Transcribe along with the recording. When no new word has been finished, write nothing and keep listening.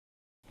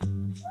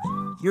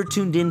You're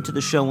tuned in to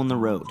The Show on the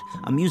Road,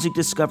 a music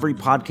discovery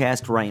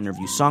podcast where I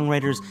interview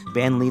songwriters,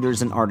 band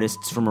leaders, and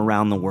artists from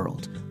around the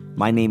world.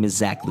 My name is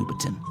Zach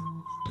Lubiton.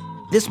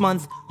 This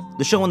month,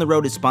 The Show on the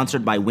Road is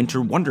sponsored by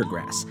Winter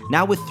Wondergrass,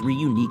 now with 3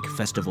 unique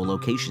festival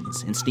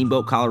locations. In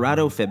Steamboat,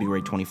 Colorado,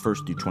 February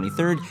 21st through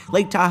 23rd,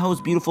 Lake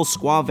Tahoe's beautiful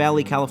Squaw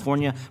Valley,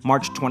 California,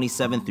 March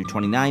 27th through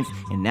 29th,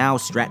 and now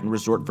Stratton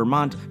Resort,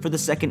 Vermont, for the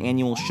 2nd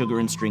annual Sugar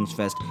and Strings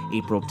Fest,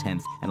 April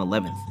 10th and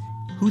 11th.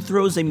 Who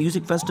throws a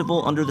music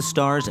festival under the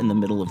stars in the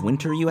middle of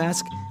winter, you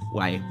ask?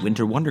 Why,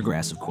 Winter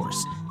Wondergrass, of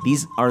course.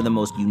 These are the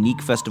most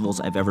unique festivals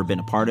I've ever been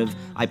a part of.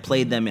 I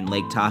played them in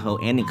Lake Tahoe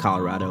and in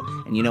Colorado,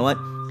 and you know what?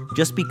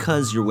 Just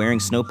because you're wearing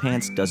snow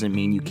pants doesn't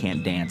mean you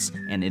can't dance,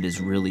 and it is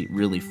really,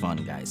 really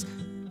fun, guys.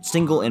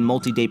 Single and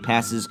multi-day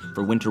passes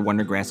for Winter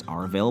Wondergrass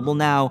are available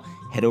now.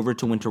 Head over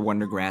to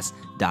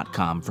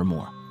winterwondergrass.com for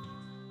more.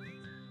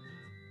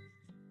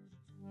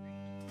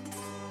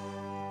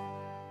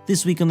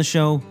 This week on the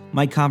show,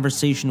 my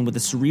conversation with a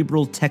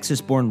cerebral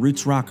Texas-born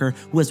roots rocker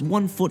who has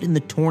one foot in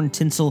the torn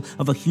tinsel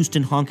of a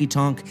Houston honky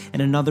tonk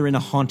and another in a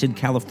haunted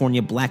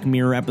California Black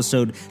Mirror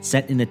episode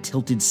set in a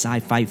tilted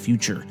sci-fi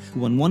future,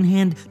 who on one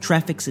hand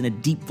traffics in a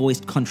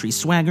deep-voiced country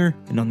swagger,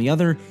 and on the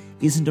other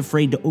isn't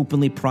afraid to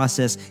openly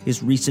process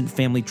his recent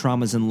family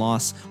traumas and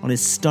loss on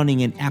his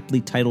stunning and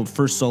aptly titled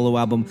first solo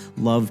album,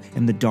 Love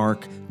in the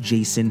Dark,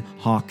 Jason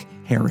Hawk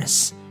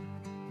Harris.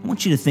 I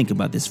want you to think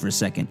about this for a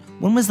second.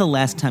 When was the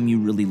last time you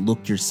really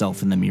looked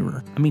yourself in the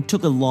mirror?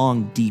 Took a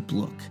long, deep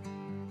look.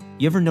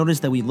 You ever notice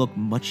that we look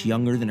much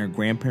younger than our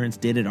grandparents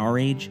did at our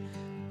age?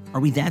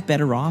 Are we that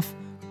better off?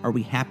 Are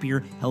we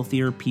happier,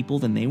 healthier people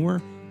than they were?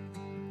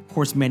 Of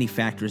course, many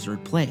factors are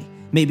at play.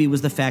 Maybe it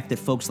was the fact that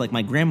folks like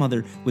my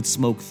grandmother would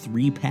smoke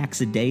 3 packs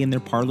a day in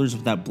their parlors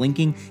without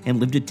blinking and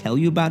live to tell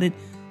you about it.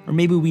 Or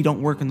maybe we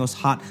don't work on those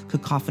hot,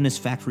 cacophonous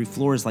factory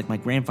floors like my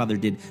grandfather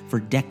did for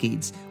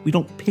decades. We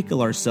don't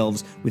pickle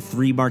ourselves with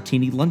 3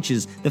 martini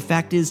lunches. The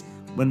fact is,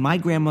 when my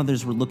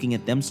grandmothers were looking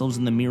at themselves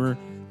in the mirror,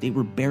 they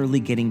were barely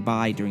getting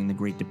by during the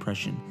Great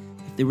Depression.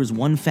 If there was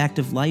one fact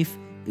of life,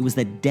 it was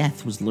that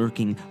death was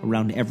lurking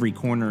around every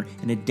corner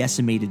and had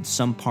decimated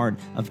some part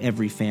of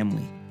every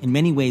family. In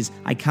many ways,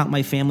 I count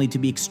my family to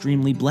be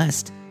extremely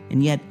blessed.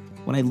 And yet,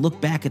 when I look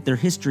back at their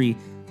history,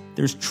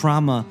 there's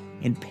trauma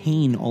and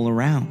pain all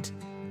around.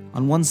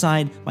 On one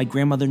side, my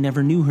grandmother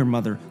never knew her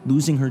mother,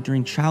 losing her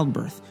during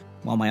childbirth,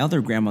 while my other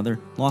grandmother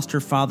lost her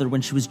father when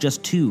she was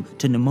just 2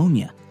 to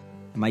pneumonia.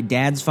 And my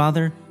dad's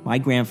father, my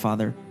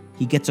grandfather,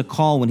 he gets a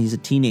call when he's a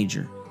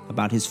teenager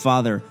about his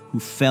father who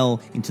fell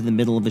into the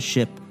middle of a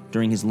ship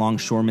during his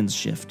longshoreman's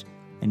shift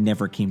and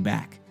never came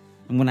back.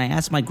 And when I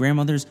ask my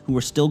grandmothers, who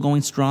are still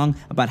going strong,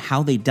 about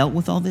how they dealt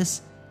with all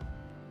this,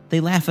 they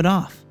laugh it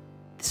off.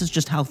 This is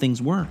just how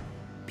things were.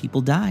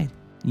 People died,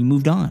 and you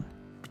moved on.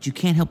 But you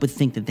can't help but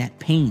think that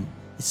pain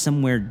is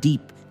somewhere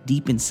deep,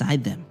 deep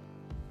inside them.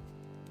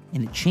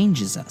 And it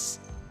changes us.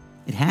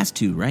 It has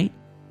to, right?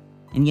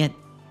 And yet,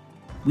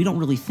 we don't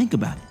really think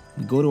about it.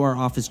 We go to our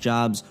office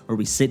jobs or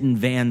we sit in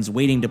vans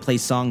waiting to play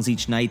songs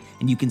each night,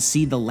 and you can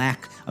see the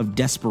lack of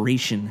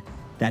desperation,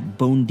 that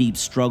bone-deep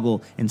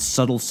struggle and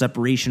subtle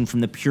separation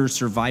from the pure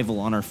survival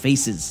on our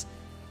faces.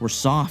 We're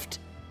soft.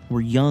 We're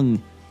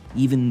young,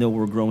 even though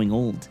we're growing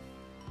old.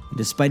 And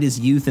despite his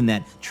youth and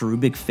that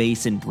cherubic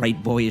face and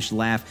bright boyish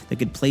laugh that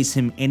could place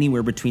him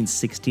anywhere between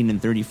 16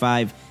 and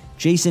 35,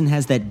 Jason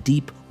has that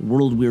deep,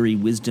 world-weary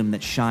wisdom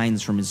that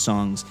shines from his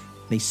songs.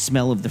 They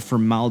smell of the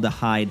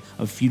formaldehyde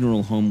of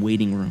funeral home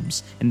waiting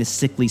rooms and the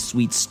sickly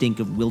sweet stink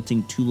of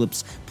wilting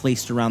tulips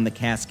placed around the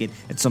casket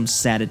at some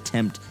sad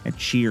attempt at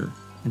cheer.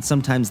 And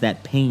sometimes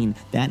that pain,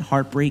 that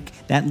heartbreak,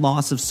 that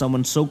loss of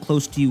someone so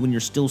close to you when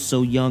you're still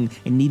so young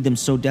and need them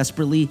so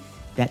desperately,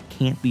 that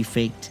can't be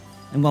faked.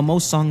 And while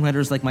most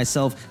songwriters like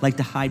myself like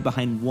to hide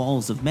behind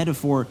walls of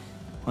metaphor,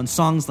 on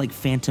songs like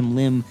Phantom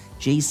Limb,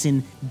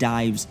 Jason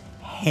dives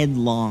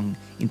headlong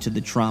into the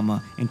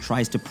trauma and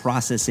tries to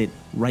process it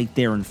right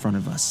there in front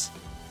of us.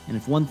 And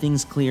if one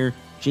thing's clear,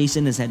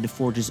 Jason has had to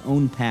forge his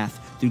own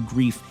path through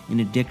grief and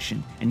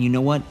addiction. And you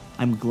know what?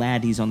 I'm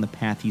glad he's on the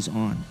path he's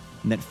on,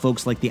 and that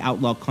folks like the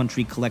outlaw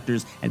country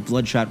collectors at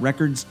Bloodshot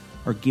Records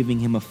are giving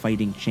him a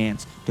fighting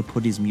chance to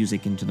put his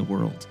music into the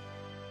world.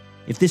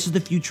 If this is the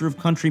future of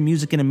country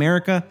music in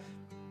America,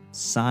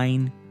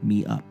 sign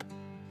me up.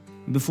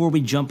 Before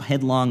we jump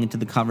headlong into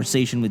the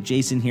conversation with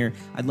Jason here,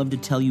 I'd love to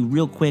tell you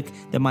real quick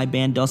that my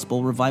band Dust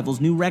Bowl Revival's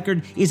new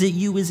record, Is It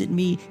You, Is It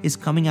Me, is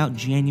coming out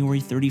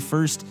January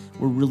 31st.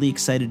 We're really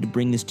excited to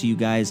bring this to you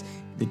guys.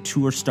 The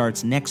tour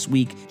starts next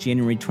week,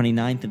 January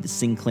 29th at the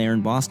Sinclair in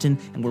Boston,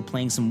 and we're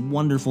playing some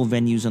wonderful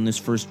venues on this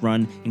first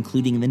run,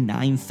 including the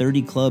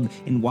 930 Club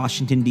in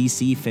Washington,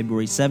 D.C.,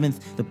 February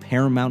 7th, the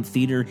Paramount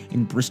Theater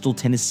in Bristol,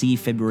 Tennessee,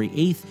 February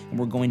 8th, and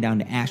we're going down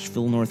to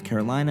Asheville, North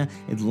Carolina,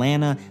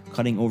 Atlanta,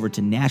 cutting over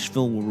to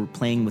Nashville, where we're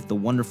playing with the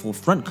wonderful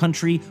Front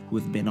Country, who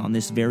have been on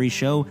this very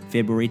show,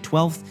 February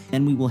 12th,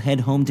 and we will head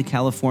home to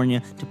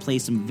California to play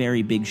some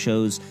very big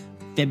shows,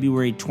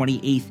 February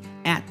 28th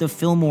at the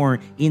Fillmore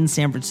in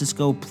San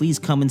Francisco. Please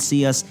come and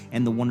see us,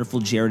 and the wonderful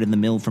Jared in the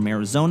Mill from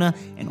Arizona,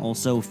 and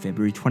also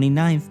February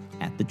 29th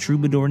at the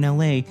Troubadour in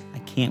LA. I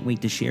can't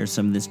wait to share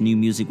some of this new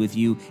music with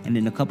you, and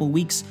in a couple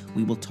weeks,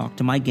 we will talk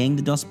to my gang,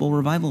 the Dust Bowl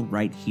Revival,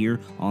 right here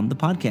on the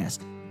podcast.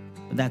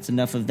 But that's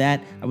enough of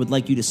that. I would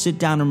like you to sit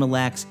down and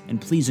relax, and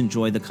please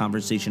enjoy the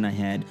conversation I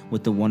had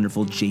with the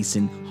wonderful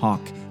Jason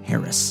Hawk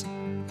Harris.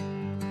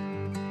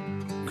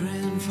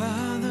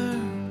 Grandfather,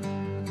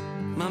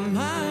 my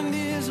mind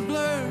is a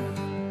blur.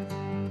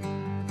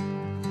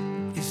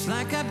 It's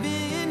like I've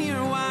been here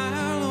a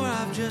while, or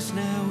I've just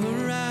now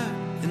arrived.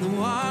 And the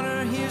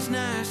water here's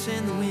nice,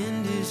 and the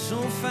wind is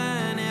so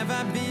fine. Have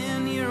I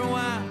been here a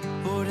while,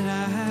 or did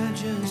I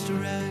just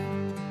arrive?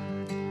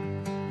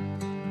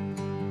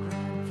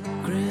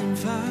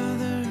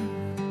 Grandfather,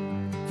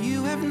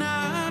 you have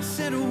not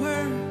said a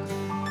word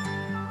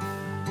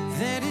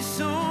that is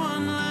so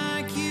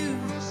unlike you.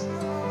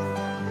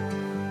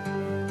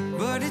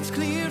 But it's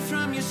clear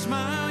from your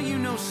smile, you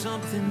know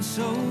something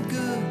so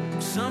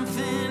good.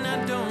 Something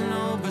I don't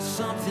know, but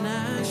something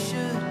I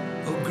should.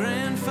 Oh,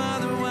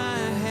 grandfather, why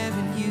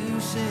haven't you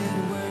said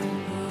a word?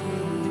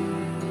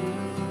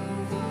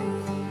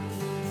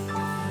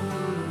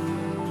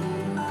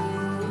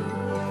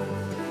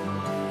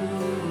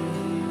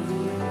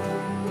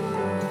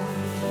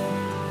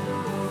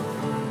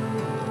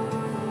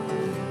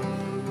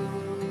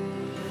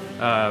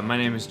 My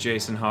name is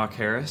Jason Hawk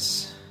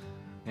Harris,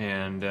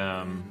 and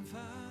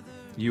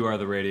you are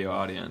the radio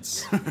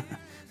audience.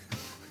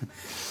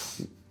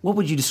 What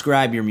would you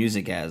describe your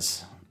music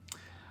as?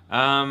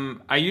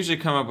 I usually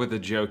come up with a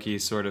jokey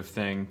sort of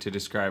thing to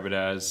describe it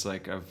as.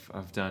 Like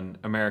I've done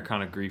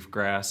Americana grief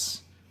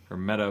grass or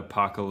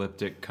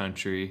meta-apocalyptic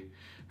country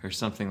or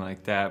something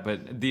like that.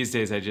 But these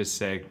days I just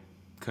say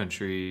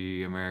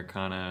country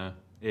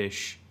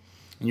Americana-ish.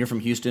 And you're from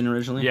Houston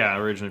originally? Yeah,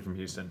 originally from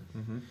Houston.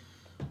 Mm-hmm.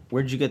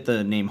 Where'd you get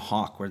the name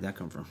Hawk? Where'd that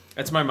come from?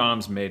 That's my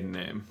mom's maiden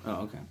name.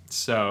 Oh, okay.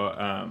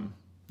 So,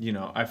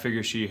 I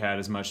figure she had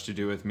as much to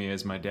do with me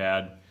as my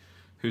dad,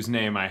 whose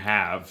name I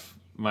have.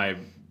 My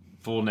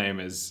full name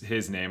is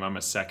his name. I'm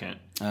a second.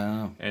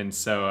 Oh. And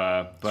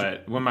so,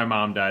 but when my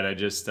mom died, I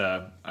just,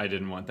 I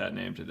didn't want that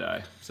name to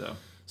die. So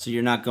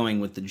you're not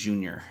going with the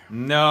junior?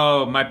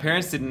 No, my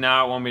parents did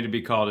not want me to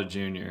be called a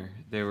junior.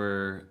 They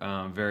were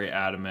very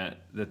adamant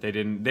that they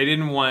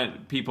didn't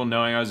want people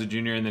knowing I was a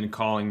junior and then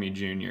calling me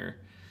junior.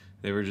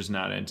 They were just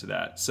not into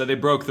that. So they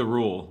broke the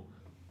rule.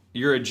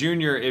 You're a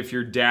junior if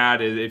you're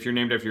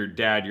named after your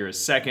dad. You're a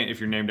second if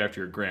you're named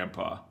after your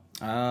grandpa.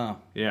 Oh.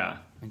 Yeah.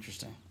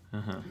 Interesting.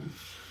 Uh-huh.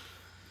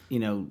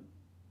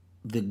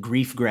 The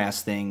grief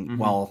grass thing, Mm-hmm.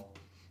 while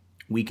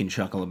we can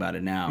chuckle about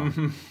it now,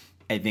 Mm-hmm.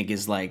 I think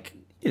is like,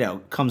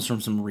 comes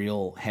from some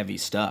real heavy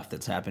stuff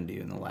that's happened to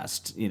you in the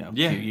last, few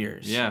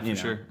years. Yeah, for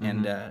sure.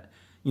 Mm-hmm.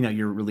 And,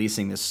 you're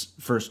releasing this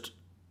first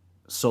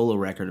solo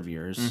record of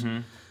yours.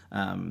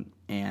 Mm-hmm.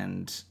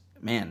 And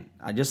man,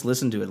 I just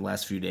listened to it the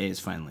last few days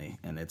finally,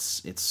 and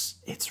it's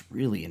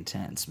really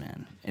intense,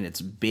 man. And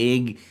it's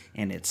big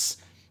and it's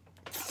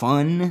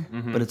fun,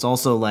 Mm-hmm. but it's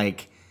also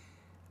like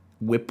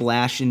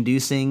whiplash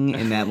inducing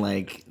in that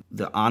like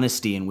the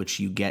honesty in which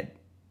you get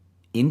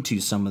into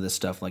some of the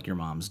stuff, like your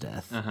mom's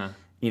death. Uh-huh.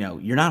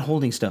 You're not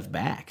holding stuff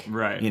back.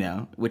 Right.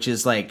 Which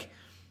is like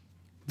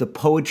the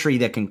poetry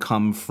that can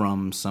come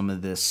from some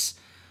of this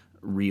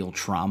real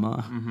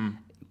trauma. Mm-hmm.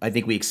 I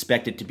think we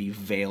expect it to be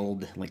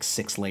veiled like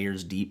 6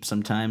 layers deep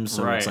sometimes.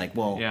 So It's like,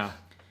 well, yeah.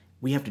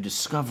 we have to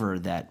discover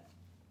that,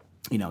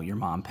 your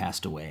mom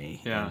passed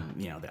away. Yeah.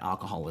 And, the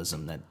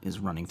alcoholism that is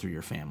running through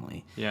your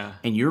family. Yeah.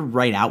 And you're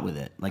right out with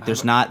it. Like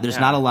there's not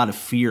a lot of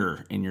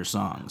fear in your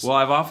songs. Well,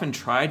 I've often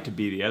tried to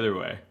be the other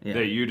way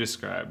that you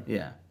described.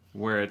 Yeah.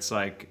 Where it's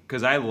like,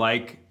 because I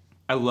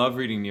love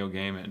reading Neil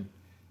Gaiman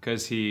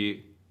because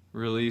he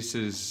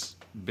releases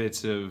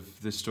bits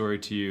of the story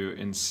to you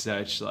in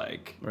such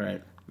like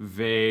Right.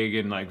 vague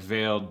and like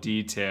veiled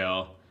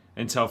detail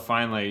until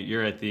finally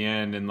you're at the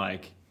end and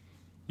like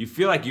you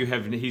feel like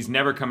he's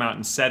never come out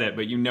and said it,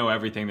 but you know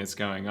everything that's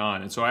going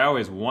on. And so I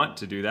always want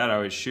to do that. I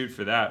always shoot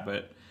for that.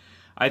 But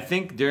I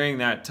think during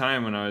that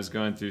time when I was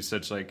going through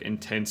such like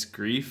intense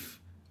grief,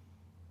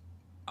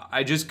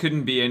 I just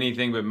couldn't be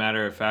anything but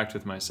matter of fact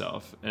with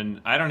myself.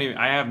 And I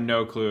have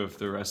no clue if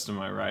the rest of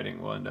my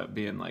writing will end up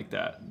being like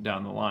that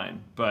down the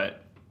line,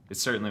 but it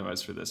certainly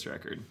was for this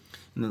record.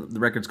 And the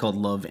record's called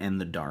Love and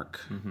the Dark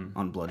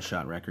on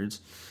Bloodshot Records.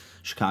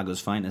 Chicago's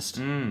finest.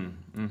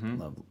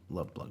 Mm-hmm.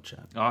 Love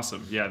Bloodshot.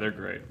 Awesome. Yeah, they're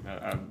great.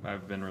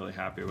 I've been really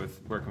happy with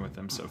working with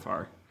them so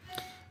far.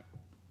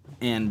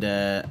 And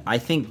I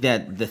think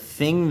that the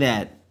thing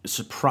that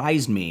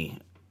surprised me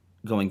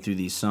going through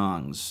these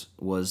songs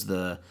was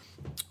the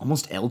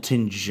almost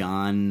Elton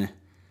John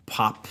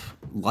pop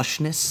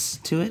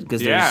lushness to it.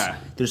 Because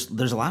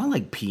there's a lot of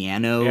like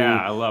piano. Yeah,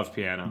 I love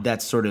piano.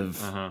 That's sort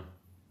of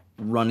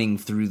running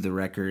through the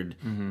record.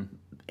 Mm-hmm.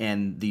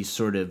 And these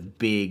sort of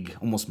big,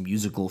 almost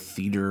musical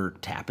theater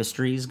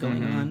tapestries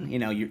going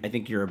on. I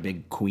think you're a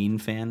big Queen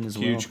fan as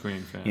well. Huge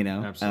Queen fan.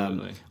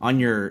 Absolutely.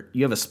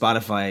 You have a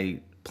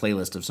Spotify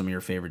playlist of some of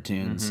your favorite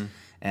tunes,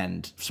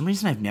 and for some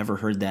reason I've never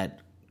heard that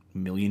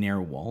Millionaire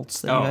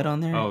Waltz that you had on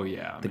there. Oh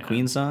yeah, the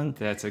Queen song.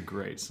 That's a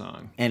great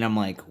song. And I'm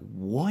like,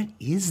 what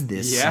is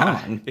this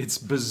song? It's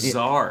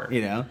bizarre.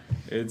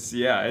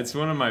 It's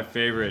one of my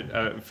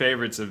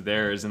favorites of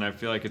theirs, and I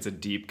feel like it's a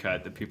deep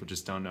cut that people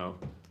just don't know.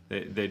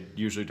 They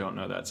usually don't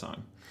know that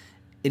song.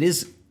 It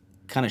is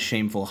kind of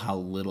shameful how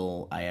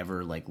little I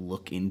ever like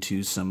look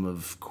into some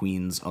of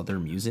Queen's other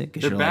music.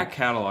 Their back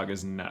catalog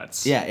is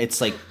nuts. Yeah, it's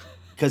like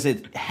because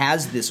it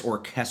has this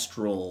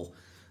orchestral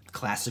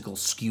classical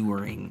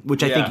skewering,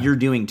 which I think you're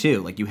doing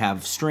too. Like you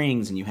have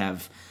strings and you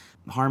have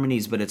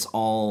harmonies, but it's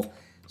all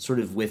sort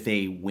of with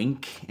a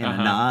wink and a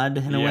nod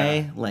in a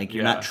way. Like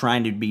you're not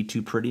trying to be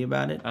too pretty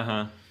about it.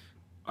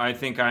 I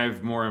think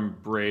I've more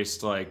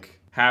embraced like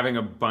having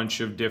a bunch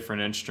of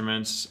different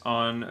instruments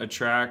on a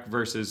track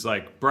versus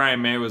like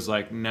Brian May was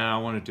like, I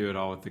want to do it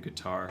all with the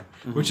guitar,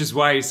 which is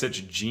why he's such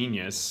a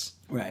genius.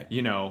 Right.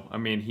 You know, I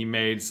mean, he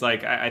made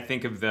like I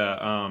think of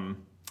the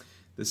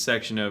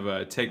section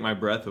of Take My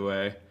Breath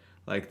Away.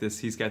 Like this,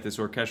 he's got this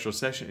orchestral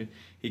section.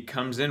 He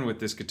comes in with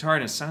this guitar,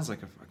 and it sounds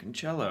like a fucking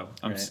cello.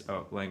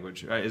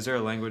 Language. Is there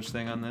a language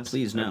thing on this?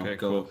 Please no. Okay,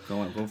 go cool.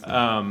 on. Go for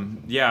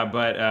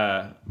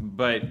it.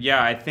 But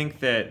yeah, I think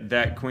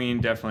that Queen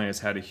definitely has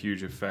had a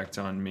huge effect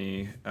on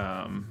me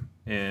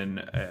in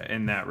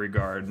that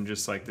regard, and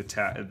just like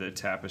the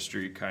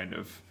tapestry kind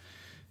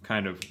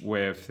of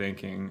way of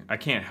thinking. I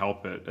can't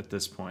help it at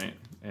this point.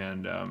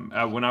 And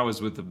when I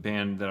was with the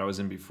band that I was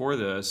in before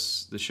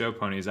this, the Show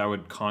Ponies, I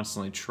would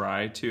constantly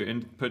try to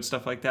input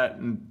stuff like that,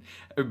 and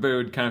everybody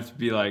would kind of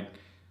be like,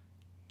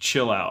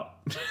 chill out.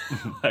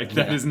 Like,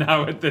 that is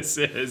not what this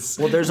is.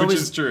 Well, which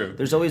is true.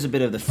 There's always a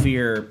bit of the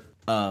fear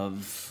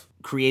of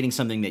creating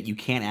something that you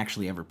can't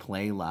actually ever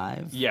play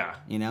live. Yeah.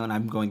 You know, and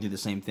I'm going through the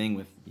same thing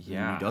with the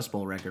new Dust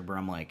Bowl record where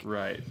I'm like,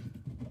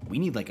 we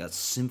need like a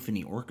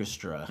symphony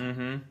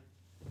orchestra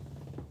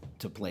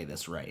to play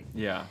this right.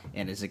 Yeah.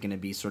 And is it going to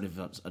be sort of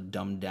a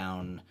dumbed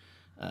down,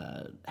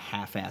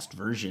 half-assed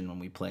version when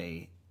we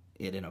play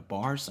it in a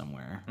bar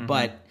somewhere?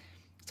 But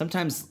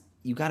sometimes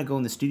you got to go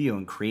in the studio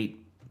and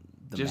create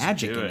the Just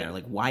magic do in it. there.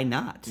 Like, why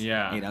not?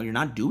 Yeah. You know, you're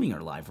not doing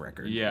a live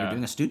record. Yeah. You're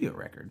doing a studio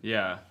record.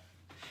 Yeah.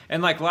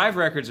 And like live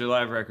records are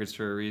live records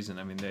for a reason.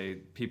 I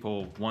mean,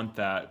 people want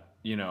that,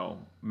 you know,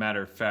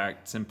 matter of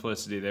fact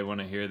simplicity. They want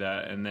to hear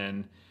that. And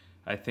then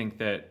I think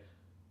that,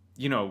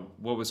 you know,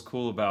 what was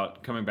cool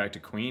about coming back to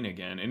Queen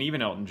again, and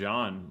even Elton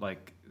John,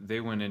 like they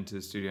went into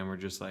the studio and were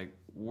just like,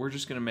 we're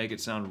just going to make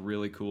it sound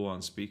really cool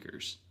on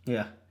speakers.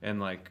 Yeah. And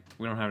like,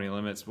 we don't have any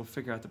limits. We'll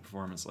figure out the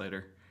performance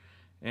later.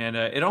 And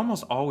it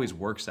almost always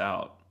works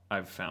out,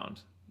 I've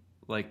found.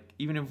 Like,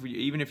 even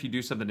if you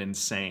do something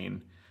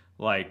insane,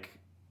 like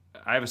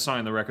I have a song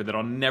on the record that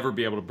I'll never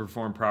be able to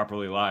perform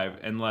properly live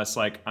unless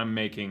like I'm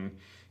making,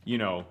 you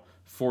know,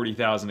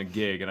 $40,000 a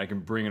gig and I can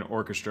bring an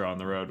orchestra on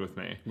the road with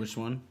me. Which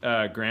one?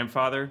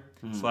 Grandfather.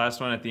 It's the last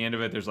one. At the end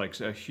of it, there's like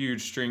a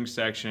huge string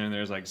section and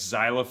there's like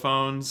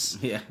xylophones,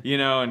 you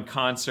know, and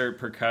concert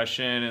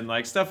percussion and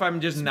like stuff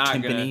I'm just not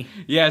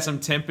timpani. Some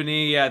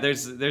timpani. Yeah,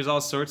 there's all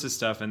sorts of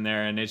stuff in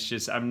there, and it's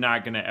just I'm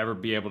not gonna ever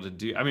be able to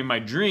do. I mean, my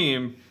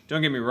dream,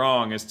 don't get me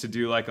wrong, is to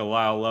do like a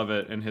Lyle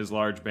Lovett and his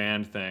large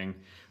band thing,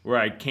 where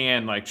I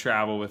can like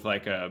travel with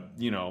like a,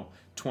 you know,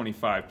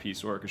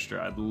 25-piece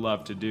orchestra. I'd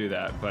love to do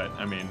that, but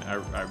I mean,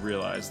 I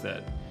realize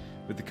that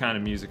with the kind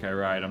of music I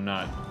write, I'm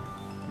not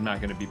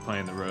going to be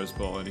playing the Rose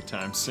Bowl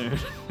anytime soon,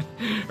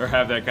 or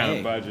have that kind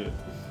of budget.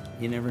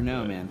 You never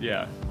know, man.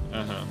 Yeah.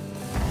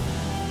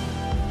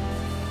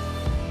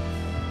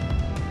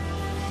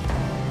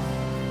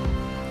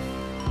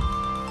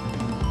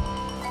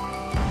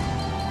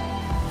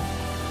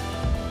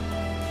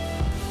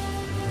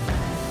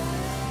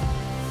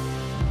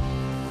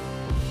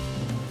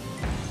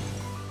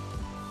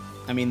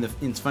 I mean,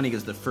 it's funny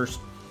because the first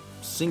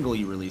single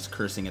you released,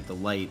 Cursing at the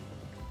Light,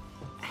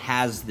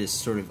 has this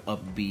sort of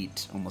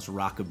upbeat, almost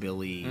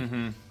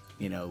rockabilly,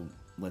 you know,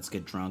 let's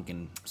get drunk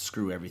and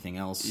screw everything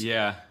else.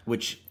 Yeah.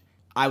 Which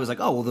I was like,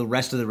 oh, well, the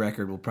rest of the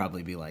record will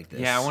probably be like this.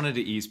 Yeah, I wanted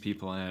to ease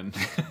people in.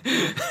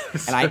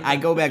 And I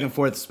go back and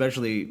forth,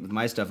 especially with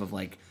my stuff, of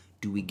like,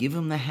 do we give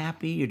him the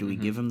happy or do we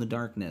give him the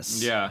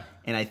darkness? Yeah.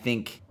 And I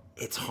think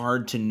it's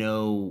hard to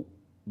know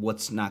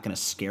what's not going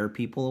to scare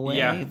people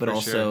away, but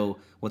also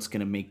what's going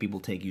to make people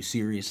take you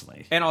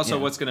seriously. And also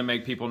what's going to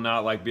make people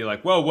not like be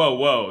like,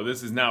 whoa,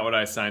 this is not what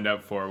I signed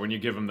up for, when you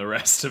give them the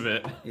rest of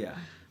it. Yeah.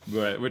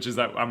 But which is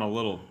that I'm a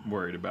little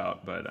worried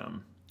about, but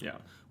yeah.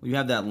 Well, you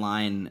have that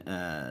line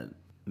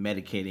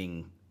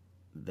medicating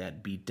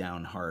that beat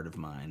down heart of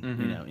mine,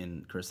 you know,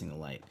 in Cursing the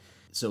Light.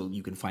 So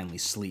you can finally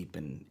sleep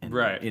and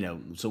right. You know,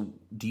 so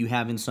do you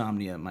have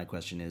insomnia, my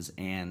question is,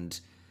 and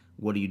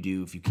what do you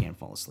do if you can't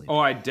fall asleep? Oh,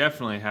 I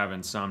definitely have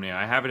insomnia.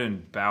 I have it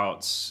in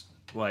bouts.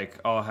 Like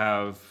I'll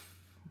have.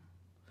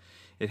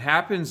 It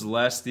happens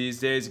less these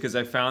days because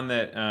I found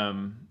that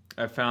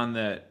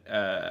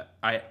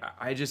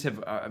I just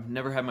have I've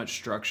never had much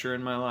structure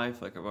in my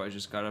life. Like I've always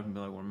just got up and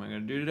been like, what am I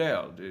going to do today?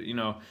 I'll do, you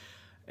know.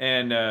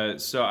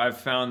 And so I've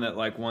found that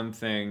like one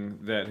thing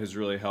that has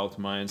really helped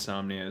my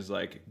insomnia is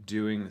like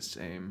doing the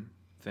same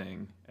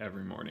thing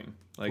every morning.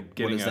 Like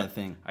getting what is up, that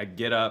thing? I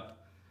get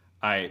up,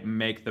 I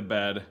make the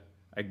bed,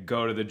 I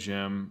go to the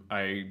gym,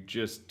 I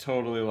just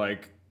totally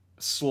like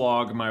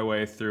slog my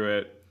way through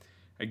it.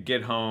 I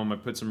get home, I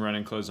put some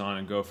running clothes on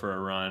and go for a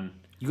run.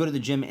 You go to the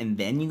gym and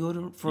then you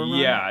go for a run?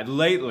 Yeah,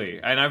 lately.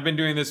 And I've been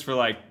doing this for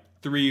like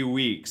 3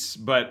 weeks,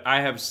 but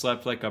I have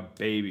slept like a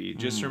baby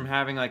just from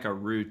having like a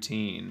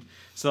routine.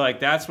 So like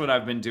that's what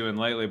I've been doing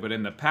lately. But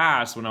in the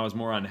past, when I was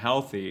more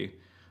unhealthy,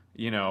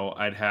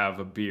 I'd have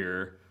a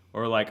beer.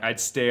 Or like I'd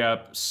stay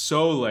up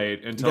so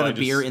late until you got a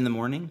beer in the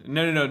morning?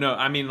 No.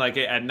 I mean like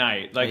at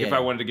night, like if I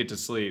wanted to get to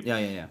sleep.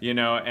 Yeah.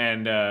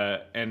 And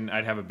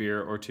I'd have a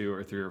beer or 2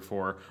 or 3 or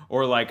 4,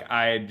 or like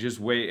I'd just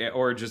wait,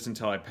 or just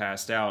until I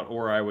passed out,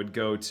 or I would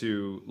go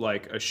to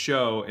like a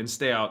show and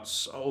stay out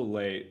so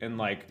late and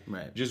like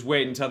just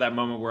wait until that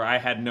moment where I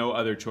had no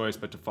other choice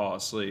but to fall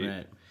asleep.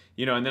 Right.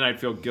 And then I'd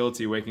feel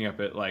guilty waking up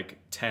at like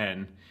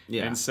 10.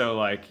 Yeah. And so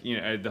like,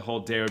 the whole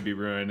day would be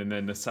ruined and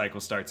then the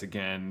cycle starts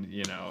again,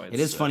 It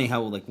is funny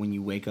how like when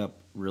you wake up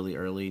really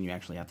early and you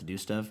actually have to do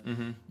stuff,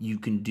 you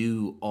can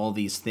do all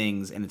these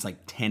things and it's like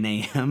 10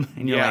 a.m.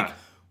 and you're like,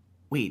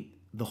 wait,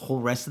 the whole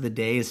rest of the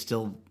day is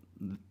still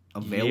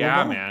available?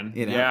 Yeah, man.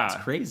 It's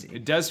crazy.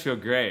 It does feel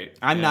great.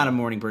 I'm not a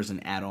morning person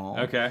at all.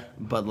 Okay.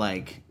 But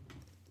like,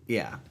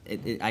 yeah,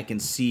 I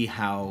can see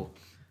how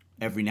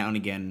every now and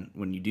again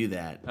when you do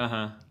that,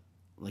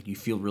 like you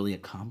feel really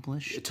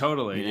accomplished.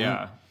 Totally,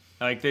 yeah.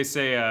 Like they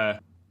say,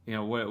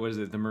 what is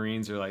it? The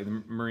Marines are like,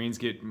 the Marines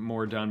get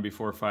more done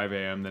before 5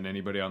 a.m. than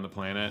anybody on the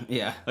planet.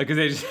 Yeah. Like,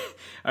 cause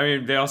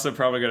they also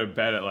probably go to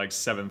bed at like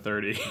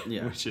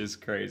 7:30, which is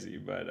crazy.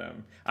 But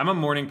I'm a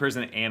morning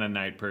person and a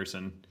night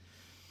person.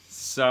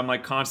 So I'm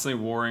like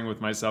constantly warring with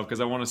myself because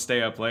I want to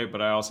stay up late,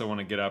 but I also want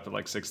to get up at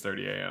like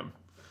 6:30 a.m.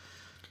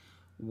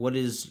 What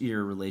is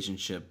your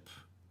relationship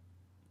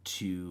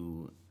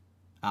to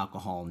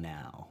alcohol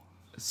now?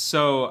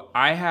 So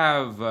I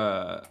have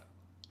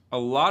a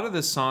lot of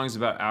the songs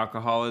about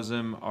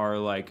alcoholism are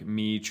like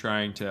me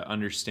trying to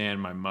understand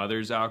my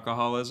mother's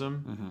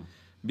alcoholism,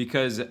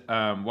 because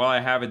while I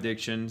have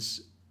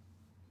addictions,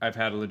 I've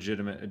had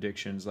legitimate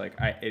addictions. Like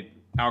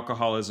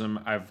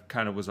alcoholism, I've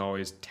kind of was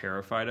always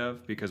terrified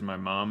of because my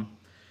mom,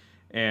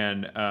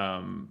 and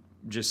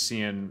just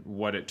seeing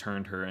what it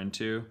turned her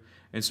into.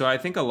 And so I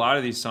think a lot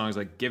of these songs,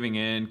 like Giving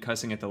In,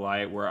 Cussing at the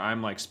Light, where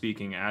I'm like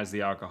speaking as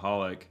the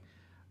alcoholic,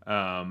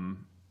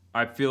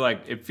 I feel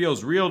like it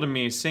feels real to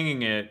me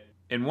singing it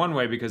in one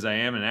way because I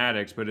am an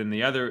addict, but in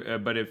the other,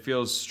 but it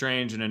feels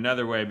strange in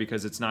another way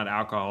because it's not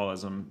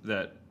alcoholism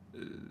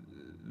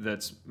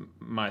that's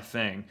my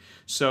thing.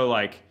 So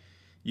like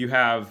you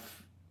have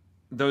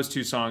those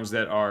two songs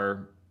that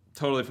are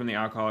totally from the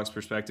alcoholic's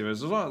perspective. It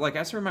was a lot, like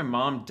that's where my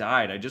mom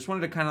died. I just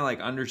wanted to kind of like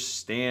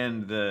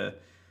understand the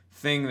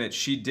thing that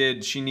she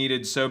did, she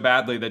needed so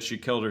badly that she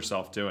killed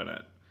herself doing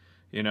it,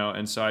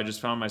 and so I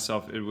just found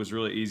myself, it was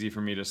really easy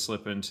for me to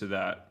slip into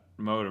that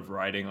mode of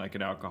writing like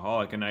an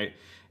alcoholic.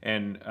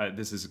 And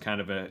this is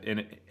kind of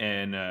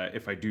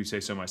if I do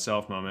say so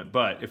myself moment,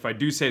 but if I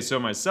do say so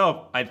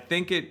myself, I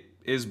think it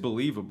is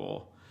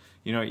believable,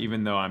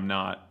 even though I'm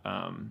not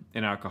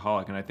an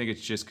alcoholic. And I think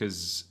it's just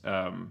because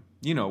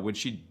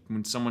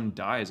when someone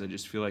dies, I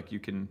just feel like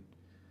you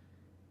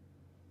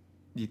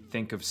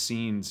think of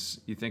scenes,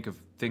 you think of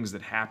things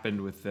that happened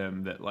with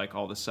them that like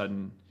all of a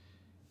sudden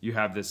you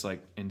have this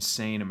like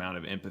insane amount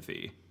of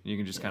empathy. You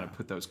can just kind of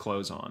put those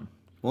clothes on.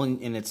 Well,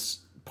 and it's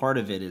part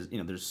of it is,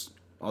 there's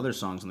other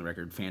songs on the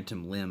record,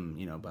 Phantom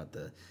Limb, about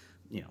the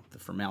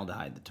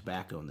formaldehyde, the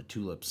tobacco, and the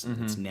tulips.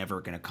 It's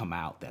never going to come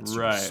out, that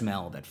sort of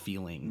smell, that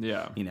feeling.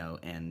 Yeah.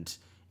 And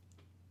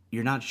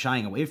you're not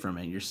shying away from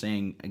it. You're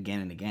saying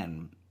again and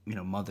again,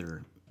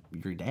 Mother,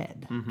 you're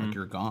dead. Like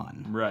you're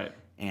gone. Right.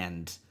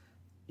 And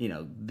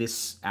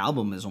this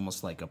album is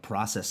almost like a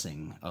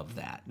processing of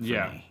that for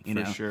me.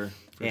 For sure.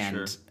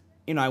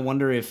 I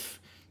wonder if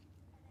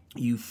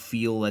you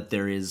feel that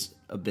there is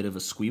a bit of a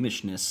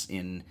squeamishness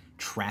in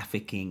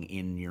trafficking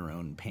in your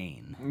own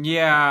pain.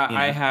 Yeah,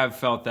 I have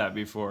felt that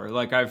before.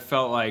 Like I've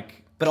felt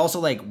like... But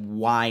also like,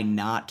 why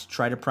not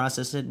try to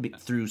process it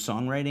through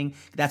songwriting?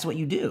 That's what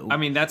you do. I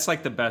mean, that's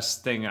like the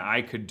best thing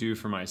I could do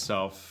for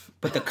myself.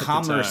 But the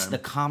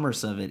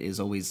commerce of it is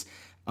always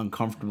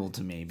uncomfortable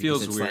to me. Because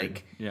feels it's weird.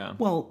 Like, yeah.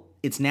 Well,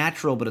 it's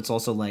natural, but it's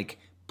also like,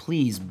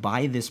 please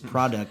buy this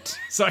product.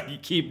 So I can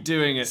keep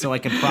doing it. So I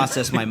can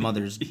process my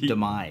mother's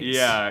demise.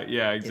 Yeah,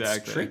 exactly.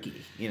 It's tricky,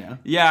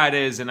 Yeah, it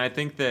is. And I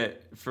think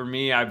that for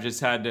me, I've just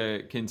had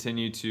to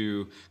continue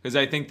to, because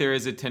I think there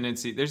is a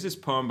tendency, there's this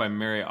poem by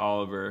Mary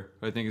Oliver,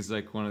 who I think is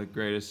like one of the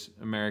greatest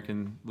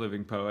American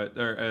living poet,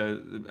 or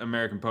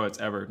American poets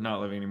ever, not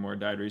living anymore,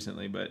 died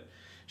recently, but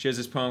she has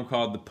this poem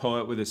called The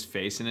Poet with His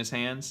Face in His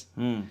Hands.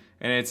 And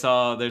it's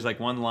all, there's like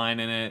one line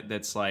in it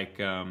that's like,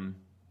 you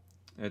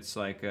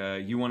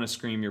want to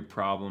scream your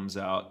problems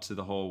out to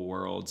the whole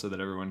world so that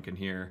everyone can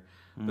hear,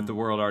 but the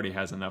world already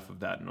has enough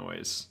of that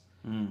noise.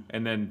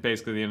 And then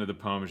basically the end of the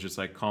poem is just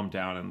like, calm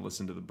down and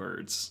listen to the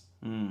birds.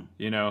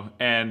 you know,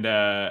 and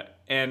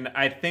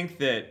I think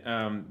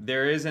that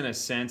there is, in a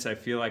sense, I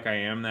feel like I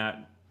am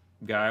that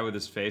guy with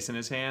his face in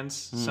his hands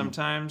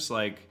sometimes,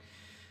 like,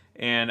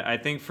 and I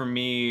think for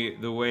me,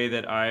 the way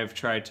that I've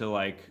tried to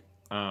like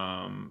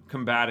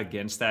combat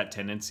against that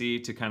tendency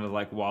to kind of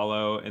like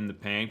wallow in the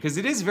pain, because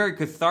it is very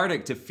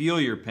cathartic to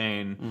feel your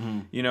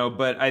pain, you know,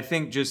 but I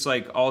think just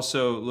like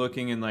also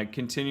looking and like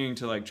continuing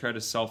to like try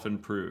to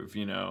self-improve,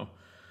 you know,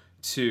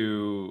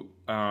 to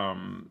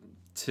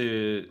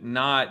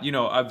not, you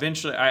know,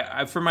 eventually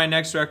I for my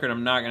next record,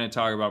 I'm not going to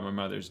talk about my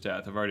mother's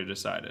death. I've already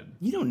decided.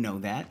 You don't know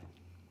that.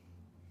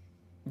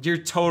 You're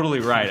totally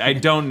right. I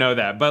don't know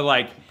that, but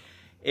like,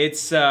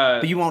 it's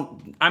but you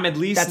won't. I'm at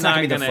least that's not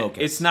gonna be the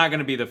focus. It's not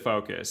gonna be the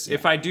focus. Yeah.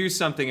 If I do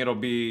something, it'll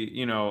be,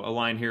 you know, a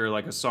line here,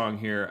 like a song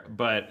here.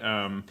 But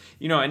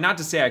you know, and not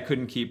to say I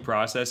couldn't keep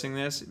processing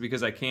this,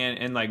 because I can,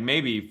 and like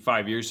maybe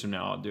 5 years from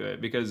now I'll do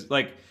it, because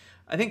like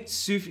I think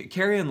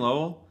Carrie and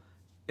Lowell,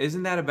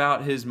 isn't that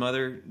about his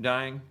mother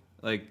dying?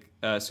 Like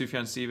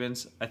Sufjan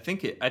Stevens, I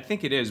think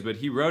it is, but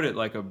he wrote it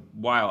like a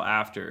while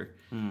after.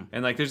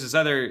 And like there's this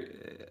other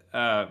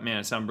man,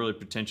 it sounds really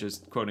pretentious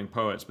quoting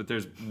poets, but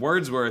there's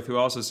Wordsworth, who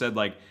also said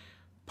like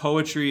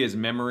poetry is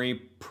memory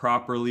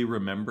properly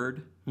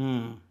remembered.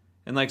 And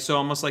like, so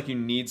almost like you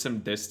need some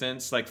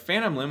distance. Like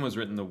Phantom Limb was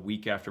written the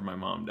week after my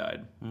mom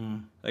died.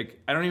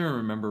 Like I don't even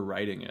remember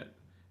writing it.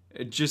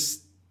 It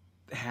just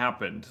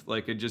happened.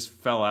 Like it just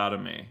fell out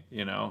of me,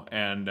 you know.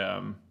 And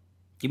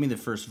give me the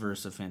first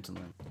verse of Phantom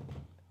Limb.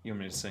 You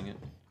want me to sing it?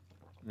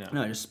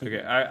 No, just speak.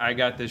 Okay. I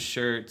got this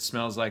shirt,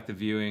 smells like the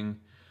viewing,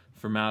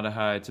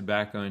 formaldehyde,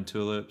 tobacco, and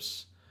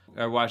tulips.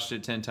 I watched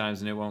it 10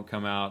 times and it won't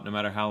come out. No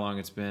matter how long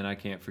it's been, I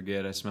can't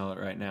forget. I smell it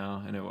right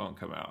now and it won't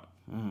come out.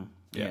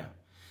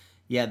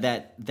 Yeah.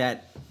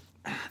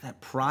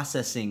 That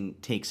processing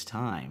takes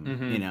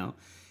time, you know,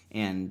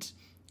 and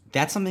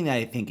that's something that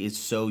I think is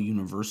so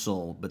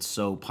universal but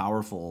so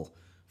powerful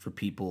for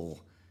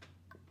people.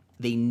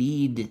 They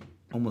need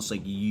almost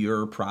like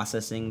your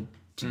processing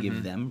to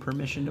give them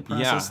permission to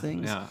process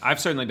things. Yeah, I've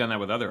certainly done that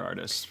with other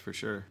artists, for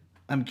sure.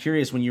 I'm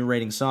curious, when you're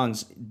writing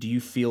songs, do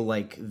you feel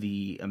like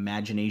the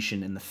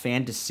imagination and the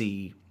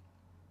fantasy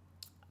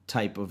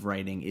type of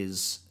writing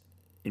is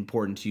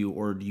important to you,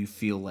 or do you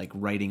feel like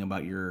writing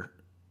about your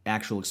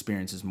actual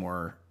experience is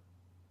more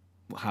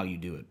how you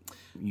do it,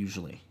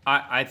 usually?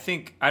 I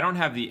think I don't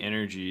have the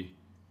energy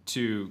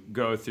to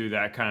go through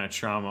that kind of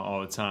trauma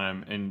all the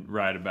time and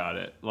write about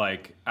it.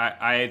 Like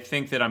I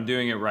think that I'm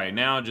doing it right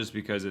now just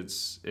because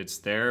it's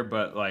there,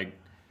 but like,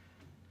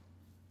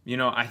 you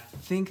know, I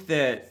think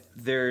that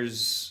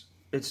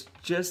it's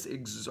just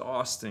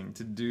exhausting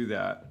to do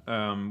that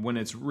when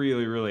it's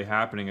really, really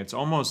happening. It's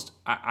almost,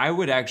 I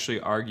would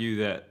actually argue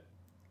that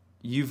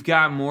you've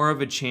got more of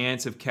a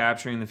chance of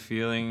capturing the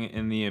feeling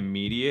in the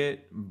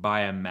immediate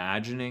by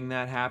imagining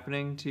that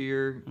happening to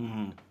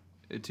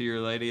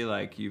your lady.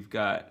 Like you've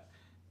got,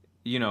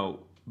 you know,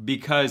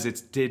 because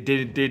it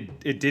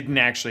didn't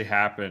actually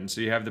happen.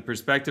 So you have the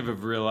perspective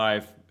of real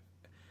life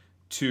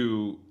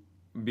to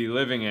be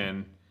living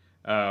in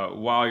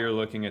while you're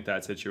looking at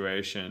that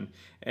situation,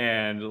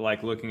 and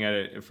like looking at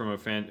it from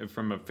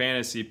a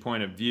fantasy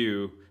point of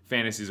view.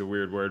 Fantasy is a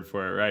weird word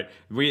for it, right?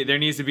 There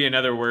needs to be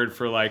another word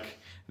for like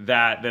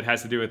that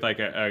has to do with like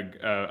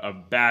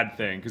a bad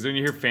thing, because when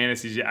you hear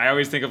fantasies, I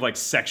always think of like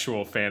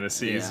sexual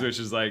fantasies, which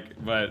is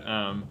like, but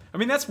I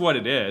mean that's what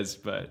it is,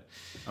 but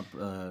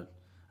a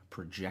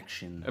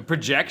projection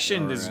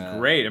is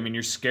great. I mean,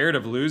 you're scared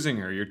of losing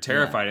her, you're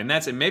terrified,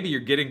 and maybe you're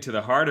getting to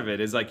the heart of it.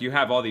 Is like you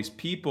have all these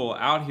people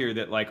out here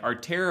that like are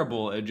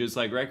terrible at just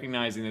like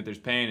recognizing that there's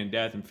pain and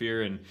death and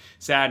fear and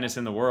sadness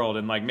in the world,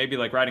 and like maybe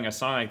like writing a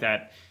song like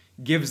that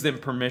gives them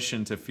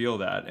permission to feel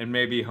that. And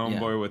maybe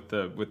homeboy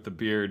with the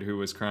beard who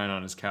was crying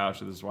on his couch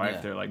with his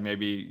wife, they're like,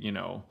 maybe, you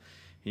know,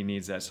 he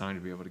needs that song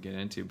to be able to get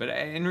into. But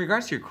in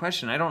regards to your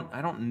question, I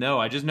don't know.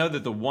 I just know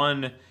that the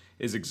one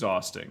is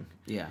exhausting.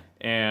 Yeah.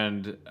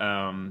 And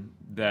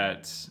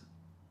that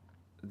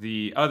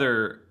the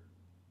other,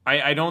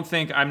 I don't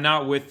think, I'm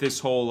not with this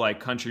whole like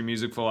country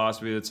music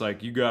philosophy that's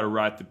like, you got to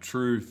write the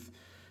truth,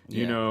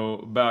 you know,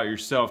 about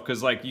yourself,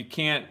 because like you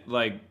can't,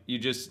 like, you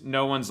just,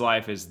 no one's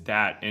life is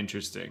that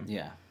interesting.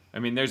 Yeah. I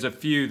mean, there's a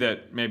few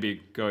that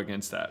maybe go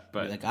against that,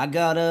 but like, I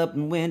got up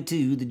and went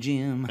to the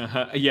gym.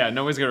 Yeah,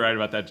 nobody's gonna write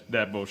about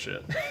that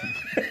bullshit.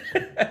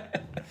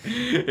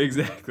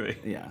 Exactly.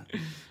 Yeah.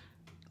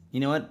 You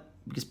know what?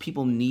 Because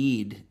people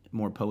need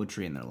more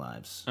poetry in their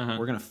lives.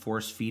 We're gonna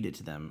force feed it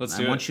to them.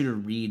 I want you to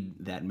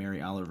read that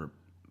Mary Oliver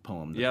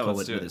poem, The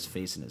Poet with His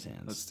Face in His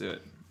Hands. Let's do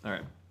it. All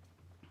right.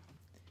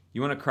 You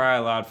want to cry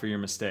aloud for your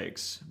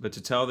mistakes, but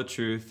to tell the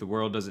truth, the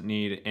world doesn't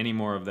need any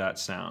more of that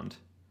sound.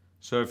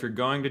 So if you're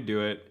going to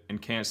do it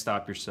and can't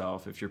stop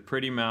yourself, if your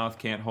pretty mouth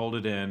can't hold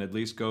it in, at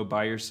least go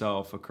by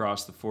yourself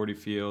across the 40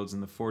 fields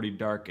and the 40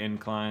 dark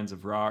inclines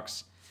of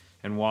rocks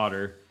and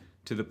water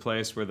to the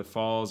place where the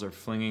falls are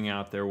flinging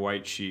out their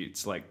white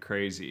sheets like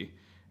crazy.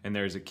 And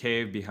there's a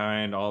cave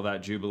behind all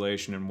that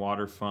jubilation and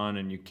water fun,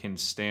 and you can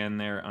stand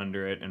there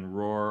under it and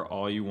roar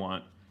all you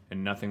want,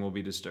 and nothing will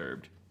be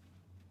disturbed.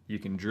 You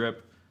can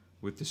drip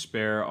with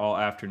despair all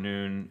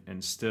afternoon,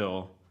 and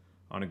still,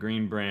 on a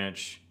green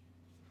branch,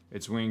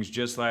 its wings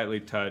just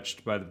lightly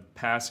touched by the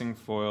passing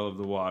foil of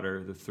the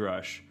water, the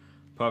thrush,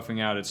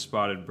 puffing out its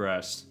spotted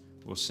breast,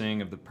 will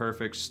sing of the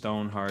perfect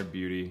stone-hard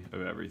beauty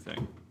of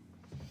everything.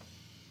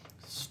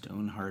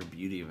 Stone-hard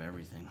beauty of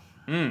everything.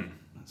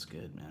 That's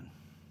good, man.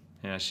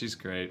 Yeah, she's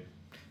great.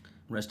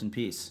 Rest in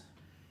peace.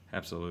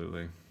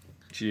 Absolutely.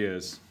 She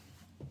is.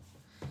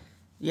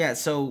 Yeah,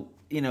 so,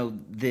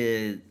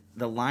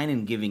 the line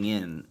in Giving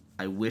In,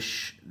 I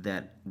wish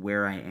that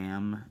where I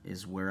am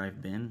is where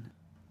I've been.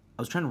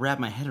 I was trying to wrap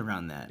my head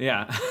around that.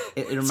 Yeah.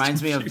 It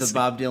reminds me of the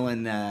Bob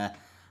Dylan,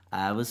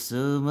 I was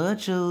so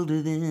much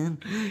older then,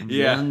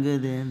 younger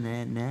than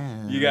that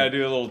now. You gotta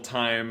do a little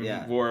time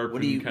warp.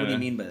 What do you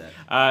mean by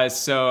that?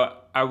 So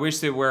I wish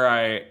that where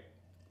I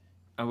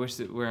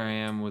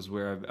am was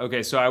where I've...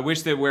 Okay, so I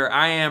wish that where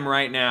I am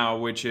right now,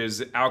 which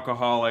is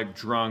alcoholic,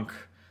 drunk,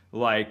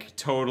 like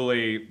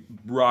totally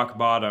rock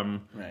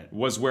bottom,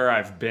 was where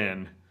I've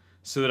been,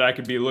 so that I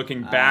could be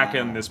looking back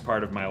in this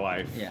part of my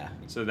life. Yeah.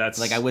 So that's...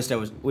 Like I wish I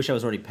was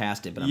already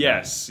past it, but I'm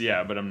not.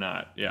 Yeah, but I'm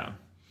not. Yeah.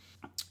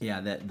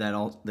 Yeah,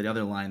 the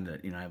other line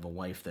that, I have a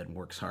wife that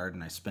works hard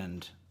and I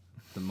spend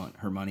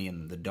her money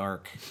in the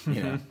dark,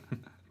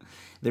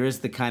 There is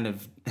the kind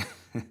of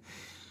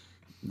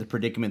the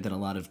predicament that a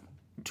lot of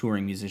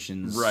touring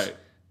musicians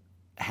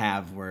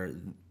have, where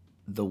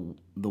the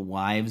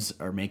wives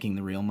are making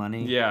the real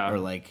money, or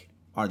like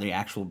are the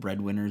actual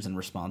breadwinners and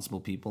responsible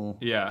people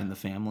in the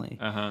family,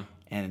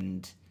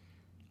 and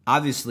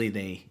obviously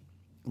they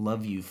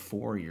love you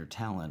for your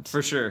talent,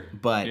 for sure,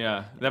 but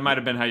that might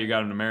have been how you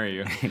got them to marry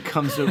you. It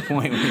comes to a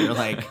point where you're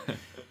like,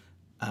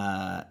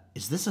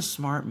 is this a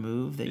smart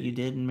move that you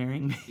did in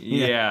marrying me?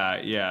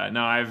 Yeah.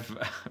 No, I've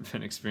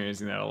been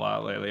experiencing that a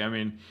lot lately. I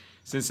mean,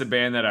 since the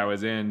band that I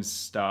was in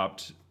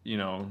stopped,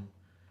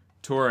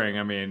 touring,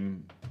 I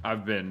mean,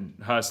 I've been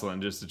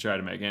hustling just to try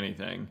to make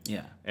anything.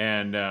 Yeah.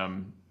 And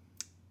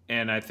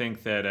I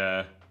think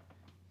that,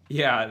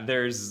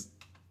 there's,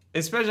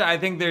 especially, I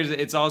think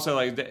it's also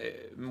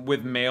like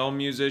with male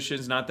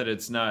musicians, not that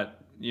it's not,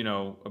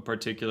 a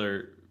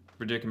particular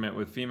predicament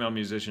with female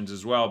musicians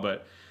as well,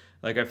 but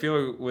like I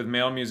feel with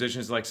male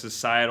musicians, like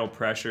societal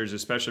pressures,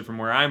 especially from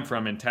where I'm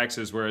from in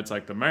Texas, where it's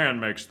like the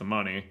man makes the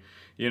money.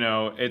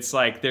 It's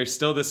like there's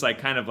still this like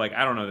kind of like,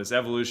 I don't know, this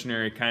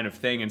evolutionary kind of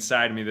thing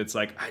inside me that's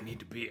like I need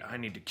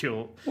to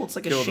kill. Well, it's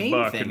like a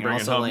shame thing. And bring it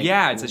also, home. Like,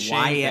 it's a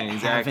shame thing.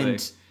 Exactly.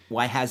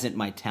 Why hasn't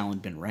my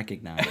talent been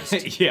recognized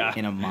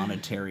in a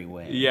monetary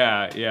way?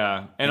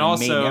 Yeah. And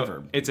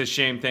also, it's a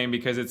shame thing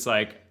because it's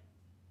like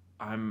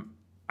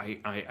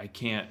I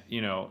can't,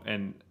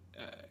 and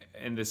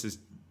this is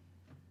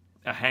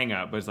a hang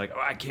up, but it's like,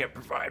 I can't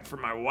provide for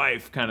my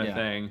wife kind of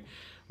thing,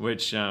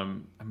 which, I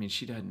mean,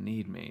 she doesn't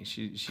need me.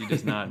 She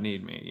does not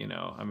need me,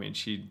 I mean,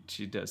 she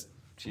does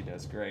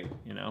great,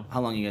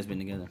 How long have you guys been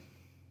together?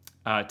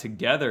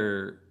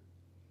 Together,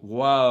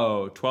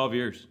 12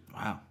 years.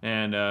 Wow.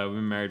 And we've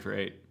been married for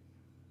 8.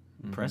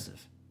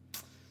 Impressive.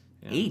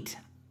 Yeah. 8?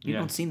 You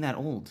don't seem that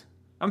old.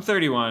 I'm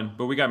 31,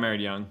 but we got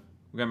married young.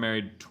 We got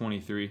married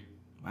 23.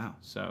 Wow.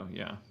 So,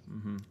 yeah.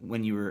 Mm-hmm.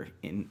 When you were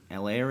in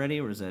L.A.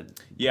 already, or was that...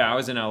 Yeah, I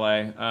was in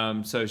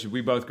L.A. So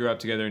we both grew up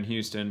together in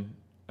Houston.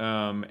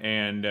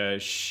 And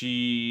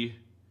she...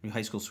 Were you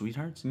high school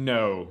sweethearts?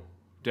 No,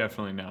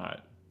 definitely not.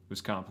 It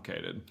was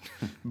complicated.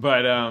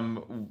 But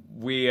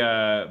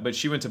but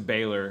she went to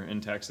Baylor in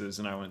Texas,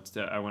 and I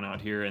went out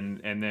here, and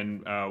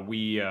then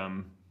we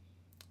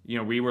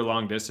were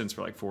long distance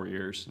for like 4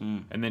 years.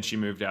 And then she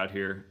moved out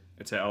here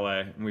to LA,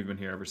 and we've been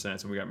here ever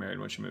since, and we got married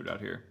when she moved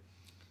out here.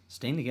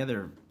 Staying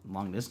together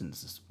long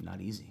distance is not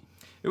easy.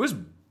 It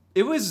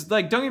was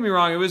like, don't get me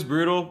wrong, it was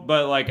brutal,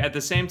 but like at the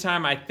same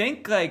time, I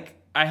think like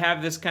I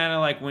have this kind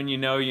of like when you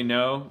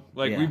know,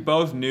 like we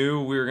both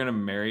knew we were going to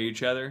marry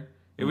each other.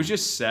 It was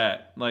just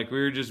set. Like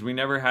we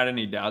never had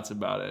any doubts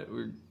about it. We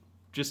were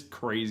just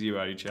crazy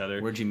about each other.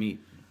 Where'd you meet?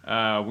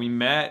 We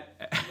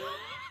met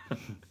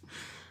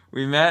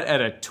at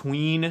a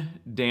tween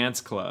dance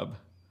club.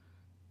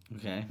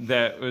 Okay.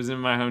 That was in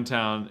my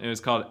hometown. It was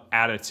called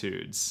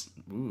Attitudes.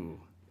 Ooh.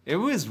 It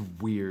was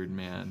weird,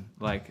 man.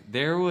 Like,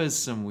 there was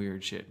some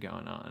weird shit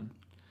going on.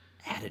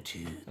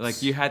 Attitudes.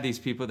 Like, you had these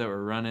people that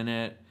were running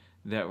it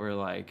that were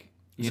like,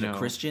 Is it a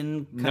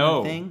Christian kind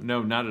of thing?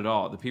 No, not at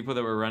all. The people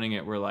that were running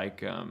it were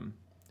like,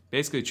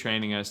 basically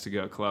training us to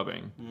go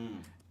clubbing.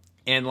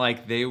 And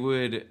like, they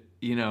would,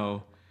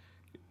 oh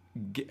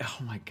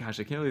my gosh,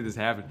 I can't believe this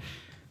happened.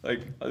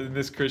 Like, in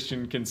this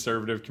Christian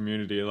conservative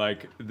community,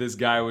 like, this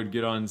guy would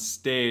get on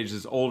stage,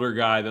 this older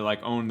guy that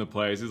like owned the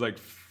place. He's like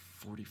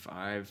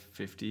 45,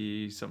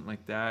 50, something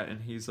like that.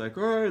 And he's like,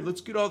 all right,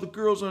 let's get all the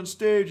girls on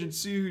stage and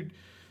see who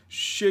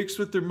shakes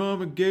what their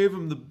mama gave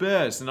them the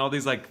best. And all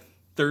these like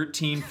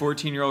 13,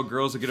 14-year-old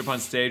girls would get up on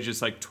stage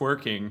just like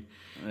twerking.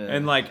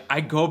 And like,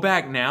 I go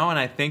back now and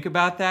I think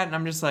about that and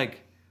I'm just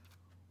like,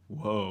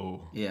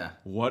 whoa. Yeah.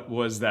 What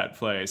was that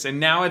place? And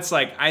now it's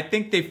like, I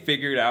think they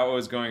figured out what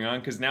was going on,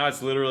 because now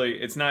it's literally,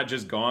 it's not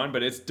just gone,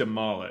 but it's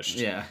demolished.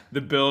 Yeah.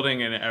 The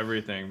building and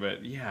everything.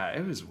 But yeah,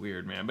 it was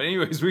weird, man. But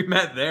anyways, we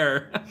met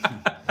there.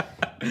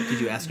 Did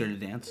you ask her to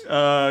dance?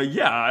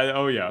 Yeah.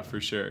 Oh yeah, for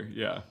sure.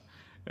 Yeah.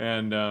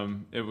 And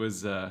it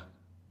was,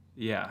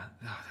 yeah,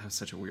 that was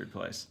such a weird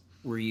place.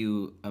 Were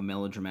you a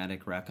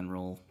melodramatic rock and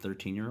roll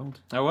 13-year-old?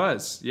 I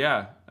was,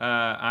 yeah.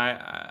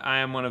 I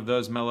am one of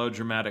those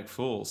melodramatic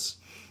fools,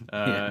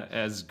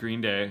 as Green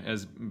Day,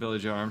 as Billy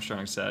Joe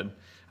Armstrong said.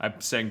 I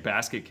sang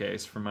Basket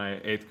Case for my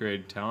 8th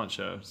grade talent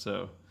show,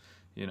 so,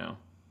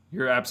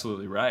 you're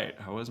absolutely right.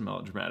 I was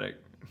melodramatic.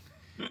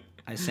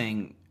 I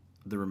sang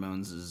the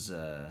Ramones'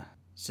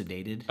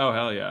 Sedated. Oh,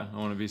 hell yeah. I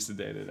want to be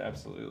sedated,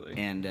 absolutely.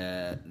 And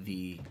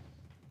the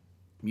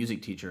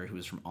music teacher, who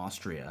was from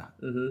Austria,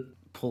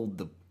 pulled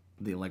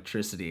the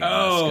electricity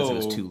out because it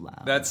was too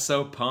loud. That's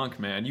so punk,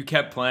 man. You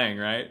kept playing,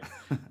 right?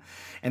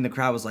 And the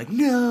crowd was like,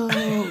 no,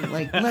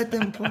 like, let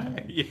them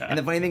play. Yeah. And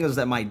the funny thing was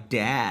that my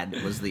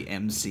dad was the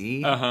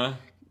MC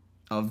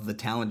of the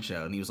talent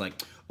show, and he was like,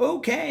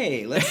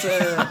 okay,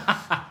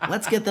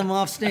 let's get them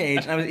off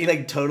stage. He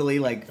like totally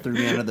like threw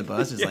me under the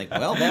bus. He's like,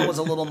 well, that was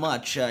a little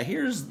much.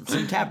 Here's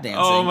some tap dancing.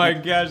 Oh my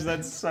gosh,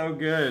 that's so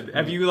good.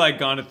 Have you like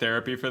gone to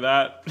therapy for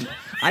that?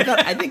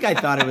 I think I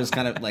thought it was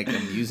kind of like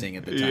amusing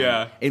at the time.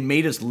 Yeah. It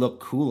made us look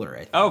cooler, I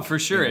think. Oh, for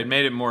sure. It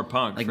made it more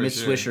punk. Like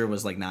Miss Swisher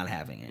was like not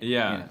having it.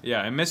 Yeah.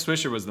 And Miss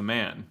Swisher was the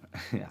man.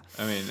 Yeah.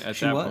 I mean, at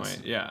She that was.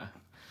 point, yeah.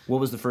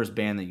 What was the first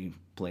band that you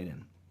played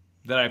in?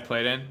 That I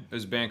played in? It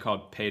was a band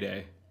called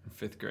Payday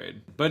in 5th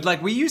grade. But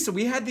like we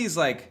had these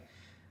like,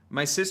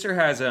 my sister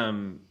has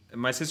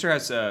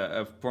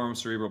a form of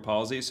cerebral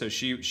palsy, so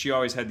she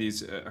always had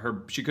these,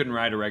 she couldn't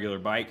ride a regular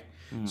bike.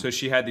 So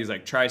she had these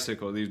like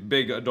tricycles, these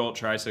big adult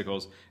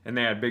tricycles, and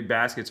they had big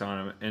baskets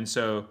on them. And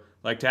so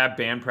like to have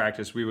band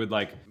practice, we would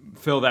like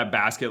fill that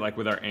basket like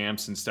with our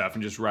amps and stuff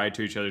and just ride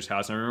to each other's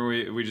house. And I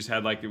remember we just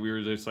had like, we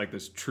were just like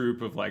this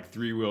troop of like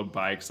 3-wheeled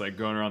bikes like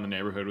going around the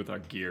neighborhood with our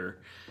gear.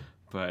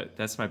 But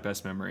that's my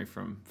best memory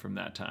from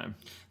that time.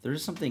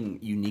 There's something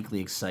uniquely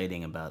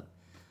exciting about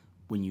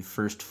when you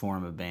first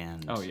form a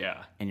band. Oh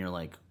yeah. And you're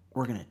like,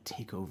 we're gonna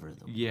take over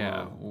the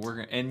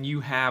world. And you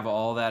have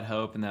all that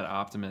hope and that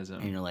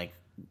optimism. And you're like,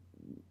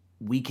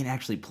 we can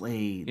actually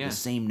play the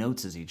same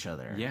notes as each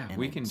other. Yeah, and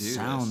we can do this.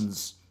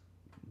 Sounds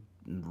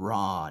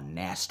raw,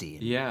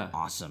 nasty, and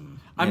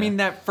awesome. I mean,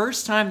 that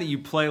first time that you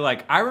play,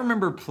 like, I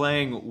remember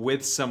playing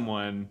with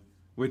someone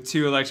with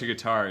 2 electric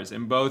guitars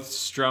and both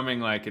strumming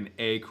like an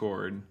A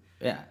chord.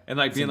 Yeah. And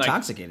like it's being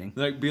intoxicating.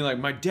 Like being like,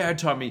 my dad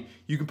taught me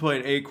you can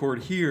play an A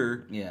chord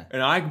here. Yeah.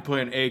 And I can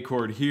play an A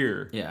chord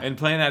here. Yeah. And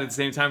playing that at the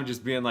same time and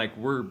just being like,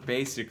 we're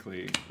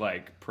basically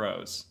like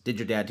pros. Did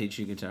your dad teach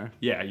you guitar?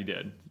 Yeah, he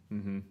did.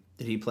 Mm-hmm.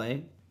 Did he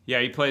play? Yeah,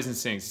 he plays and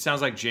sings. He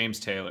sounds like James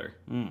Taylor.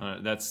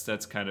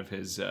 That's kind of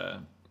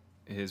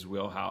his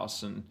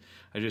wheelhouse. And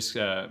I just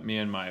me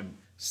and my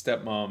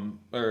stepmom,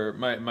 or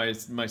my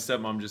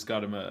stepmom just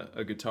got him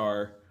a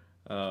guitar,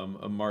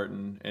 a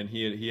Martin, and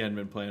he hadn't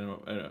been playing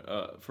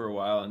for a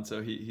while, and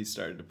so he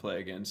started to play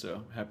again.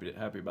 So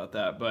happy about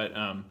that. But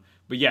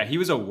yeah, he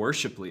was a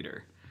worship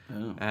leader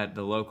at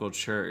the local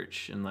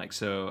church, and like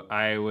so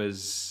I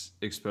was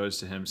exposed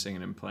to him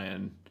singing and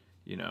playing,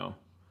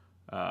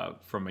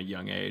 from a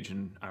young age,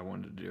 and I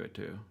wanted to do it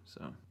too.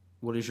 So,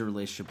 what is your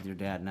relationship with your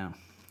dad now?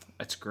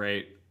 It's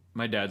great.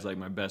 My dad's like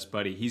my best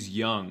buddy. He's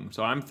young,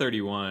 so I'm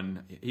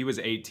 31. He was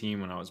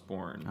 18 when I was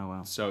born. Oh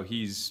wow! So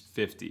he's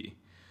 50,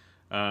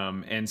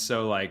 and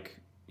so like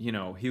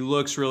he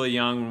looks really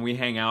young. When we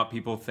hang out,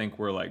 people think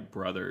we're like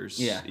brothers.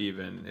 Yeah.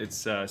 Even it's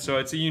so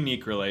it's a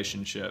unique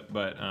relationship,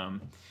 but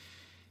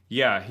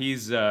yeah,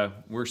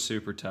 we're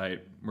super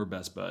tight. We're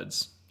best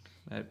buds.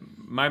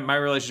 My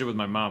relationship with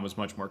my mom was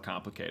much more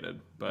complicated,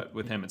 but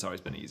with him, it's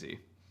always been easy.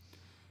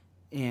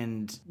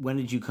 And when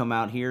did you come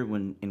out here?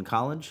 When in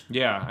college?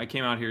 Yeah, I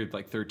came out here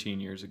like 13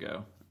 years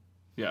ago.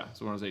 Yeah,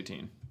 so when I was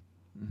 18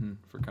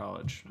 for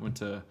college. Went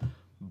to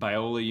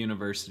Biola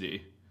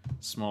University,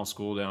 small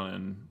school down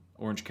in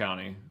Orange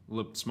County,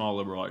 small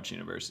liberal arts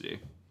university,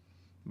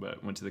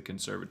 but went to the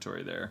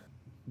conservatory there.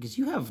 Because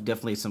you have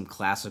definitely some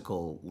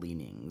classical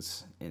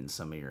leanings in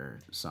some of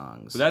your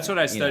songs. But that's what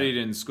I studied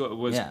in school,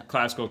 was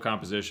classical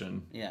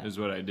composition is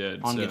what I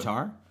did. On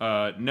guitar?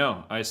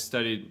 No, I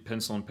studied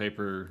pencil and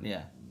paper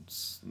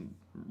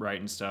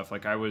writing stuff.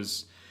 Like I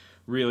was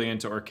really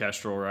into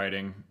orchestral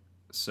writing.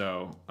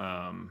 So,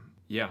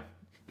 yeah.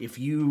 If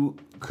you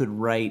could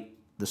write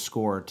the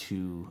score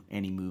to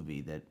any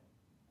movie that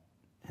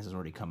has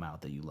already come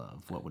out that you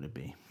love, what would it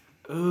be?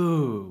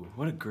 Ooh,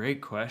 what a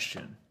great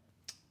question.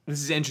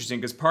 This is interesting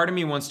because part of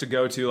me wants to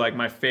go to like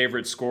my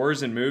favorite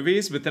scores in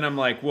movies, but then I'm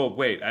like, well,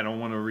 wait, I don't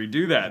want to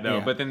redo that though.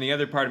 Yeah. But then the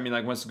other part of me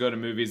like wants to go to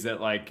movies that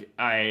like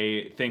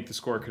I think the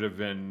score could have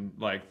been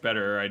like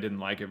better, or I didn't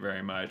like it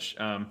very much.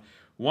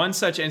 One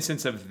such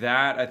instance of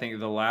that, I think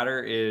the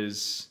latter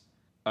is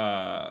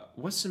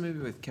what's the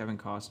movie with Kevin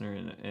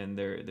Costner and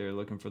they're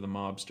looking for the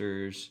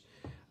mobsters?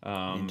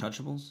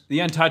 Untouchables? The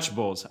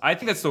Untouchables. I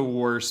think that's the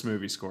worst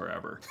movie score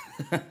ever.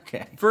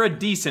 Okay. For a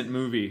decent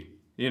movie,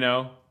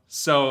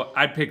 So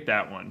I'd pick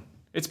that one.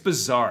 It's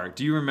bizarre.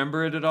 Do you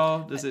remember it at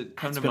all? Does it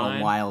come to mind? It's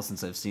been a while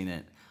since I've seen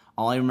it.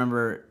 All I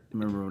remember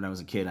when I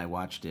was a kid, I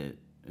watched it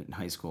in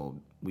high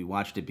school. We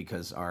watched it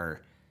because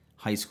our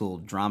high school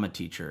drama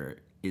teacher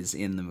is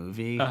in the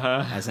movie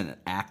as an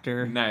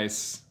actor.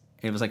 Nice.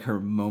 It was like her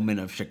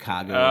moment of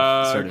Chicago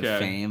sort of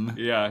fame.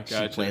 Yeah,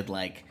 gotcha. She played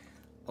like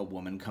a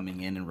woman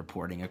coming in and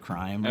reporting a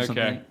crime or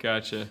something. Okay,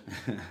 gotcha.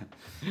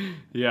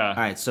 Yeah. All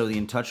right, so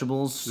The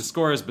Untouchables. The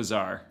score is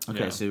bizarre.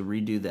 Okay, yeah. so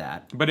redo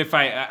that. But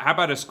how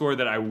about a score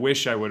that I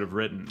wish I would have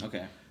written?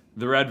 Okay.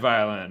 The Red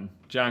Violin,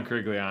 John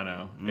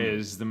Corigliano,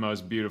 is the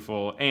most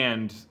beautiful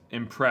and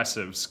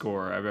impressive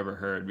score I've ever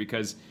heard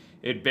because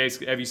it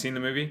basically... Have you seen the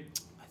movie?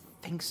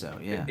 I think so,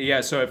 yeah. Yeah,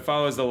 so it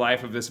follows the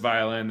life of this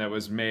violin that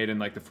was made in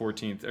like the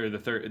 14th or the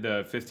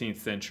 15th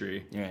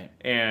century. Right.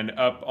 And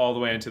up all the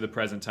way into the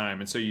present time.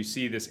 And so you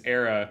see this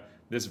era,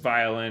 this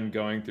violin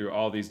going through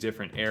all these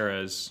different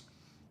eras.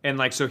 And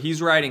like, so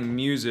he's writing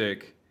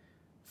music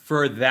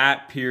for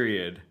that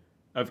period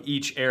of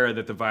each era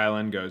that the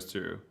violin goes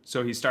through.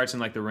 So he starts in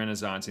like the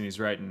Renaissance and he's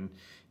writing,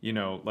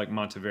 like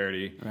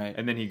Monteverdi. Right.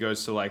 And then he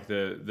goes to like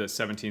the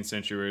 17th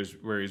century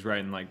where he's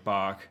writing like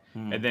Bach.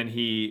 And then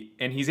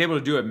he's able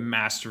to do it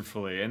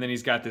masterfully. And then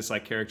he's got this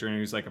like character and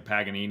he's like a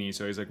Paganini,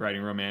 so he's like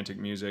writing romantic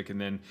music. And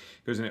then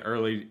goes in the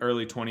early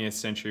 20th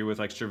century with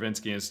like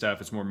Stravinsky and stuff.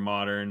 It's more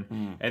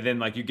modern. And then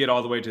like you get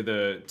all the way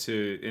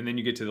and then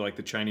you get to like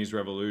the Chinese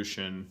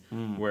Revolution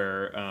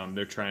where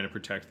they're trying to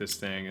protect this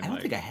thing. And I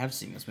don't think I have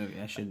seen this movie.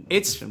 I should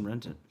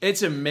rent it.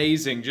 It's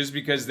amazing just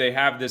because they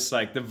have this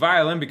like the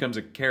violin becomes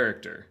a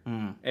character.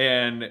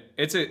 And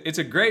it's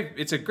a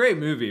great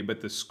movie,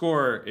 but the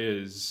score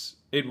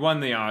it won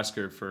the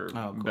Oscar for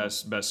cool.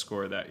 best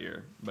score that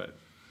year. But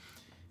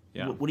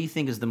yeah. What do you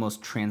think is the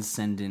most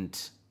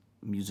transcendent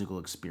musical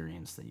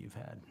experience that you've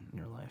had in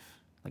your life?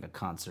 Like a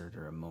concert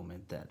or a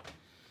moment that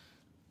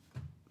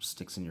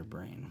sticks in your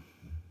brain?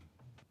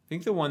 I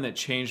think the one that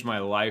changed my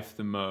life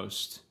the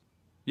most.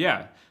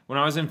 Yeah, when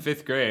I was in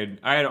 5th grade,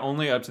 I had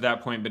only up to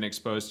that point been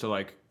exposed to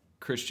like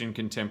Christian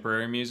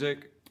contemporary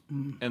music.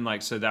 And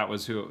like, so that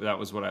was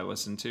what I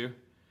listened to.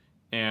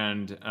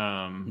 And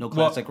no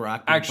classic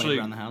rock actually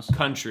around the house?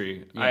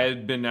 Country. Yeah. I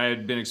had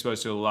been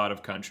exposed to a lot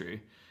of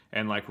country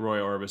and like Roy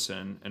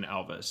Orbison and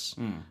Elvis.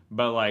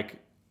 But like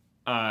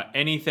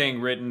anything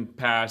written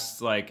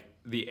past like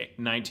the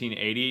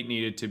 1980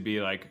 needed to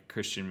be like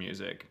Christian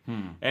music.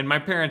 And my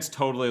parents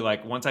totally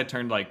like once I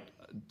turned like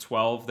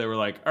 12, they were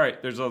like, all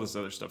right, there's all this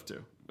other stuff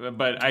too.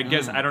 But I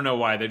guess I don't know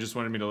why they just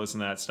wanted me to listen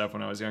to that stuff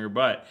when I was younger.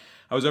 But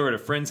I was over at a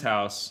friend's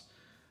house,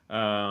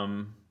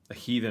 a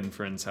heathen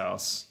friend's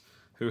house,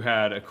 who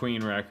had a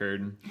Queen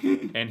record,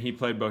 and he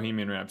played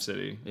Bohemian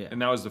Rhapsody. Yeah. And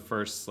that was the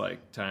first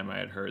like time I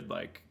had heard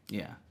like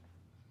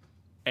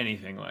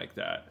anything like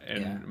that.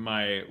 And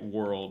my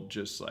world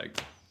just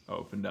like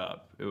opened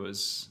up. It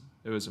was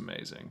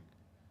amazing.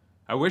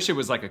 I wish it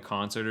was like a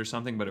concert or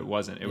something, but it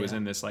wasn't. It was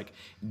in this like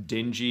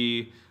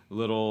dingy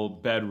little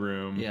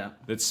bedroom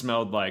that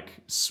smelled like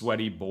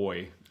sweaty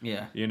boy.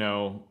 Yeah.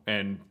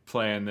 And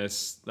playing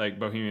this like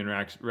Bohemian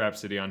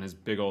Rhapsody on his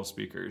big old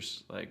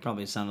speakers. Like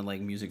probably sounded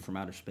like music from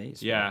outer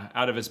space. Yeah,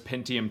 out of his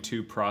Pentium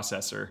 2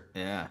 processor.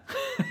 Yeah.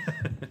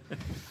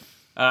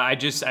 I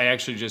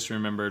actually just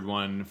remembered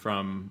one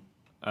from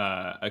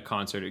a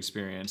concert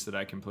experience that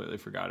I completely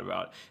forgot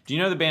about. Do you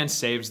know the band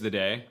Saves the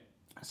Day?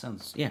 That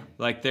sounds, yeah.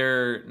 Like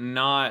they're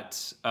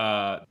not...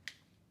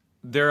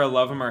 they're a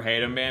love 'em or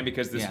hate 'em band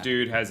because this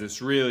dude has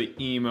this really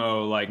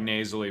emo, like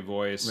nasally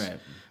voice. Right.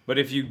 But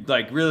if you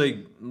like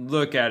really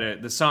look at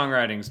it, the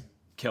songwriting's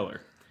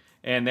killer.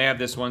 And they have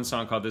this one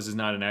song called "This Is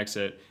Not an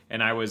Exit."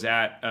 And I was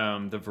at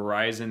the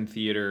Verizon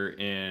Theater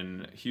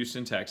in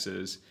Houston,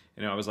 Texas,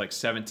 and I was like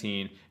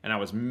 17, and I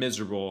was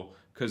miserable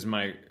because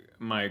my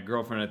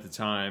girlfriend at the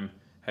time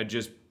had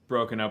just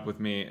broken up with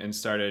me and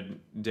started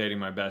dating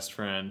my best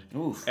friend.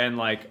 Oof. And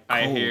like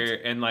I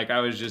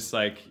was just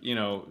like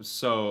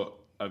so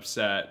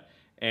upset,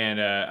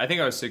 and I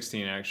think I was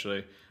 16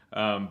 actually,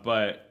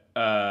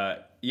 the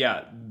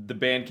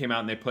band came out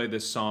and they played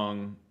this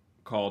song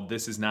called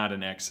 "This Is Not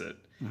an Exit."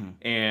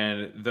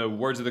 And the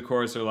words of the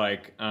chorus are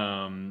like,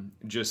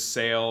 just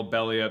sail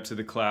belly up to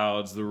the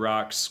clouds, the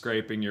rocks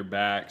scraping your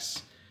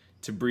backs,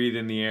 to breathe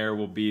in the air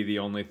will be the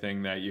only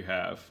thing that you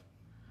have.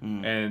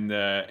 And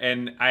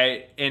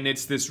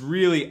it's this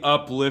really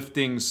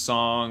uplifting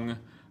song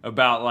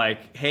about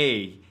like,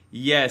 hey,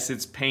 yes,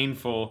 it's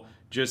painful,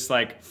 just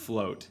like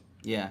float.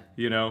 Yeah.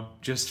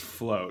 Just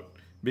float.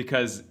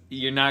 Because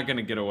you're not going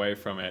to get away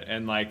from it.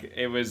 And like,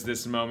 it was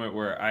this moment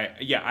where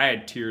I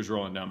had tears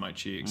rolling down my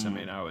cheeks. I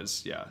mean,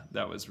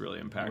 that was really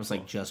impactful. It was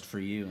like just for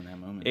you in that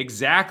moment.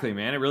 Exactly,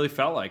 man. It really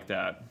felt like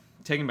that.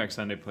 Taking Back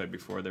Sunday played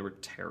before. They were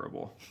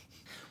terrible.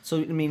 So,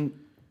 I mean,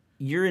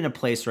 you're in a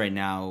place right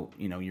now,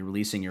 you're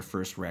releasing your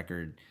first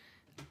record.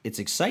 It's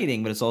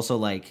exciting, but it's also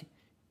like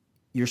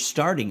you're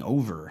starting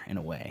over in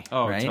a way.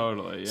 Oh, right?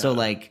 Totally. Yeah. So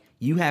like,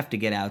 you have to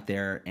get out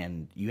there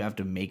and you have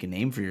to make a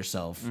name for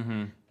yourself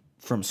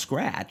from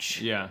scratch.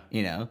 Yeah.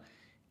 You know,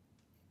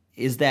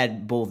 is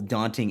that both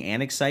daunting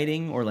and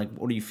exciting, or like,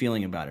 what are you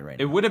feeling about it right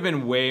now? It would have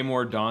been way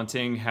more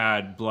daunting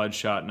had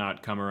Bloodshot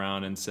not come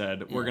around and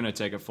said, we're going to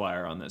take a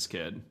flyer on this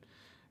kid.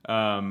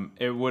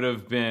 It would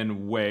have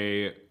been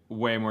way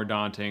more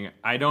daunting.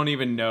 I don't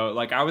even know.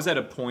 Like, I was at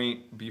a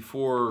point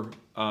before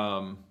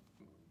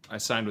I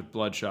signed with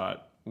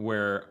Bloodshot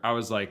where I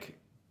was like,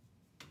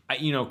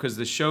 because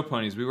the Show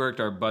Ponies, we worked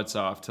our butts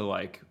off to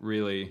like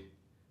really,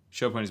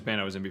 Show Ponies band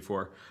I was in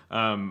before,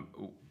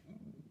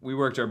 we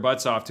worked our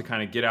butts off to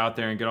kind of get out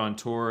there and get on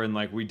tour, and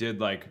like we did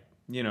like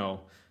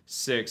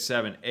 6,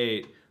 7,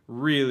 8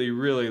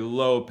 really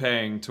low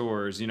paying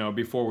tours,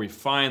 before we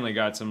finally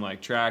got some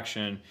like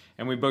traction,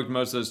 and we booked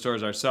most of those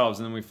tours ourselves,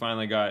 and then we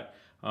finally got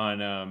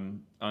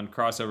on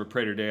Crossover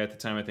Prater Day at the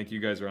time. I think you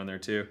guys were on there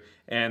too,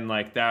 and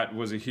like that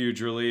was a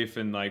huge relief,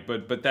 and like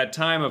but that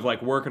time of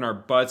like working our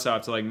butts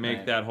off to like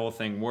make that whole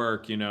thing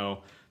work,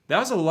 that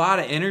was a lot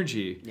of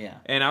energy. Yeah.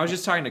 And I was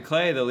just talking to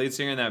Clay, the lead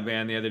singer in that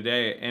band, the other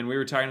day, and we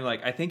were talking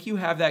like, I think you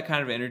have that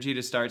kind of energy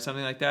to start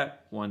something like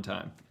that one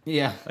time.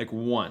 Yeah. Like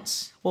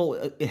once. Well,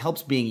 it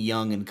helps being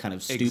young and kind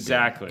of stupid.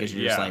 Exactly. Because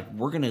you're just like,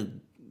 we're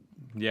going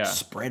to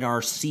spread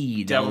our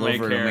seed Devil all may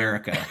over care.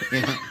 America.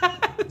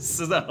 This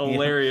is a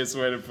hilarious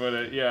way to put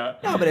it. Yeah.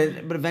 No, but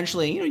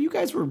eventually, you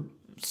guys were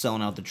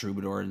selling out the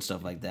Troubadour and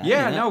stuff like that.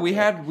 Yeah, no, we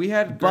had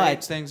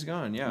great things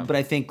going. Yeah. But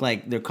I think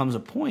like there comes a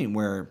point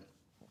where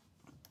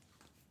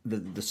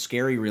the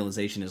scary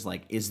realization is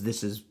like, is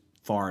this as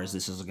far as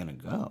this is going to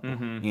go?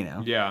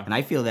 Mm-hmm. Yeah. And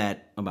I feel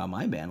that about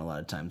my band a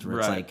lot of times, where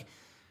it's like,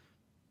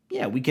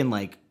 yeah,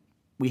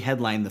 we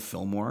headline the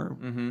Fillmore,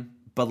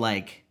 but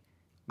like,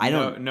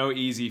 no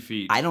easy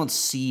feat. I don't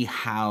see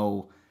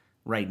how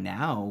right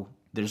now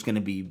there's going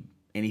to be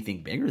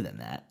anything bigger than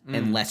that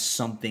unless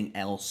something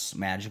else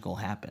magical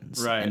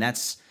happens. Right. And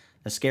that's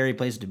a scary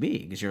place to be,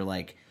 because you're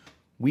like,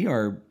 we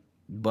are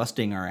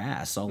busting our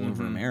ass all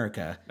over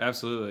America.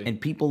 Absolutely. And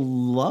people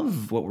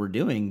love what we're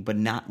doing, but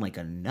not like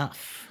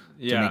enough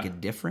to make a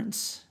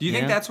difference. Do you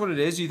think that's what it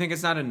is? Do you think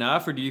it's not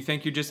enough, or do you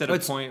think you're just at a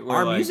point where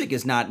our music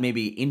is not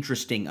maybe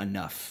interesting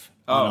enough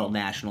on a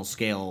national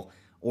scale,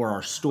 or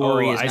our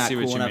story is not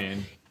cool enough?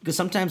 Mean. Because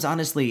sometimes,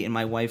 honestly, and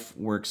my wife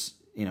works,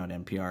 at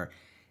NPR,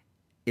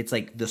 it's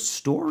like the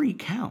story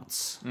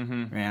counts,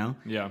 Yeah.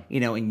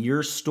 And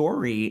your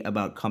story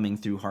about coming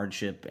through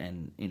hardship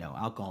and,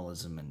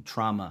 alcoholism and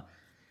trauma,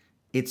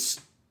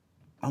 it's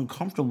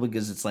uncomfortable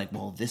because it's like,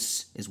 well,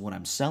 this is what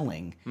I'm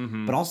selling.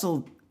 But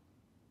also,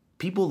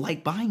 people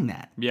like buying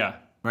that. Yeah.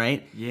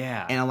 Right?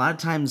 Yeah. And a lot of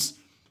times,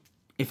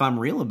 if I'm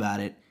real about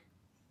it,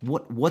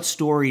 what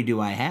story do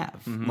I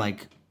have?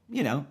 Like,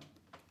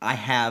 I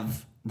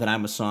have that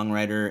I'm a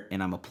songwriter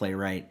and I'm a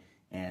playwright,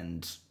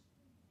 and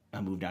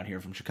I moved out here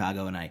from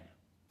Chicago and I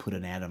put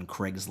an ad on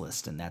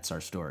Craigslist, and that's our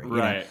story.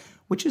 Right.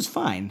 Which is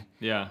fine.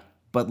 Yeah.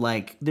 But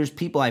like, there's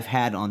people I've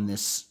had on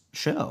this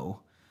show,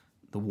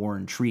 the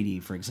Warren Treaty,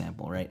 for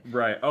example, right?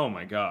 Right. Oh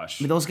my gosh.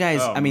 I mean, those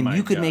guys,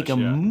 you could make a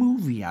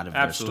movie out of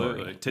their story.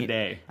 Absolutely.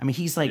 Today. I mean,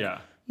 he's like,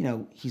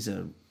 he's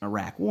a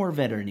Iraq war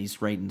veteran.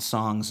 He's writing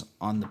songs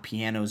on the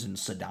pianos in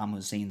Saddam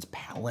Hussein's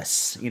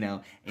palace,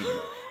 And,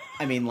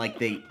 I mean, like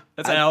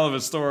that's a hell of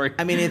a story.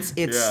 I mean,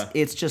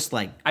 it's just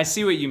like, I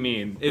see what you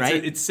mean. It's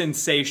right? It's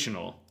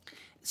sensational.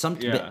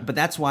 But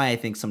that's why I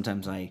think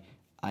sometimes I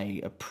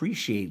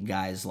appreciate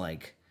guys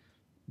like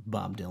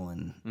Bob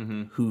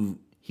Dylan, who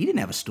he didn't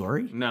have a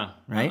story. No.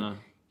 Right?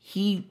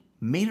 He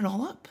made it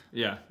all up.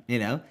 Yeah.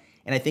 And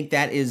I think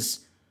that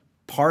is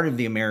part of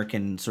the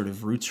American sort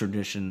of roots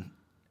tradition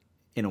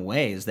in a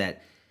way, is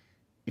that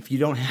if you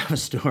don't have a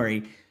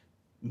story,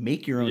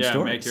 make your own stories.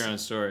 Yeah, make your own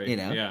story.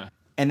 Yeah.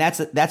 And that's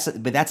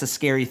a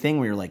scary thing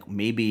where you're like,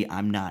 maybe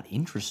I'm not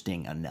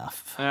interesting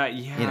enough.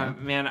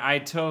 Man, I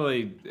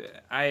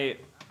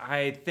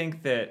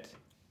think that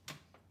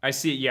I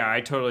see. Yeah,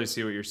 I totally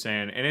see what you're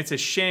saying, and it's a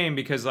shame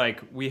because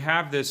like we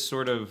have this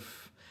sort of.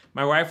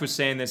 My wife was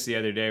saying this the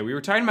other day. We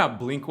were talking about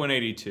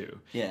Blink-182,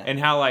 and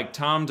how like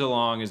Tom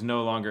DeLonge is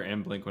no longer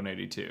in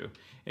Blink-182.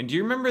 And do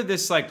you remember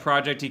this like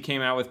project he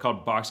came out with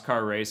called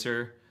Boxcar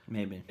Racer?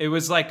 Maybe it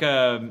was like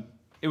a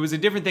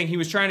different thing. He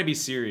was trying to be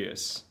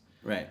serious.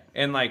 Right.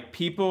 And like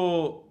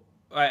people,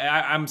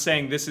 I'm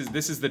saying this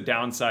is the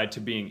downside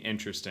to being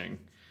interesting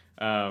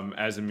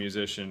as a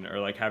musician, or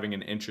like having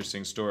an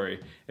interesting story,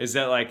 is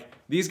that like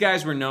these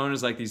guys were known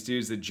as like these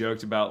dudes that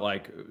joked about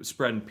like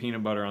spreading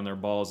peanut butter on their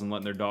balls and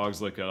letting their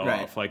dogs lick it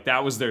off. Like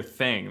that was their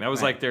thing. That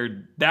was like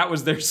that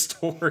was their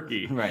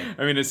story. Right.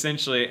 I mean,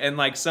 essentially. And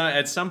like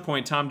at some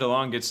point, Tom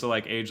DeLonge gets to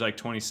like age like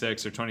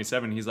 26 or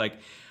 27. He's like,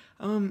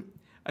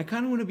 I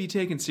kind of want to be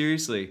taken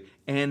seriously.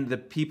 And the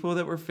people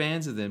that were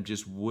fans of them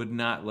just would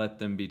not let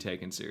them be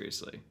taken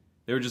seriously.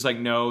 They were just like,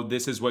 no,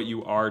 this is what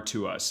you are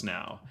to us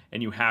now.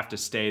 And you have to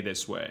stay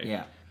this way.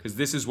 Yeah. Because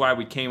this is why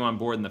we came on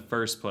board in the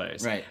first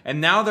place. Right.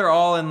 And now they're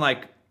all in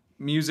like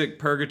music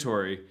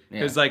purgatory.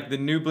 Because like the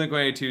new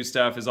Blink-182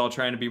 stuff is all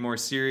trying to be more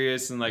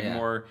serious and like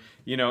more,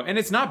 and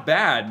it's not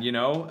bad,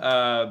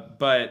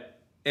 but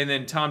and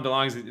then Tom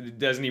DeLonge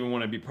doesn't even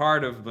want to be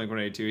part of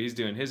Blink-182. He's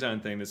doing his own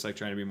thing that's like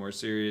trying to be more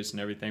serious and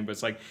everything. But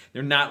it's like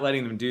they're not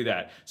letting them do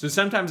that. So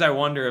sometimes I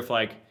wonder if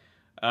like,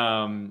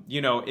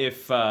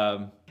 if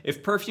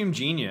Perfume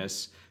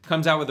Genius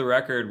comes out with a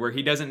record where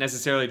he doesn't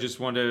necessarily just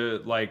want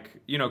to like,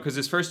 because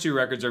his first 2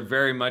 records are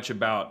very much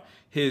about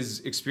his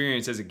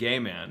experience as a gay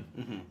man.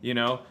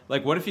 Mm-hmm.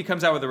 Like what if he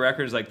comes out with a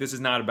record that's like, this is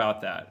not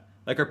about that?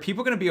 Like, are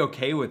people going to be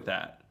okay with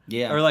that?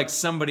 Yeah. Or like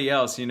somebody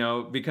else,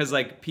 because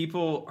like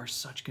people are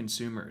such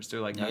consumers.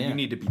 They're like, no, you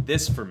need to be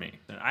this for me.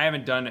 And I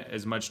haven't done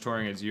as much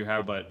touring as you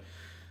have, but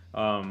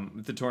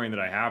with the touring that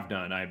I have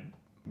done, I'm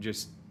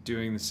just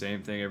doing the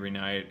same thing every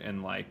night.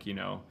 And like,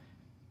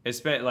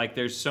 it's like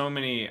there's so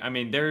many. I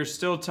mean, there's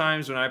still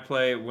times when I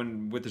play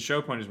with the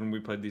show pointers when we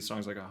played these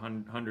songs like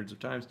hundreds of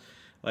times.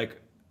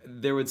 Like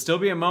there would still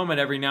be a moment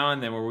every now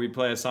and then where we'd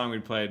play a song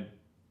we'd played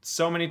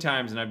so many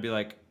times, and I'd be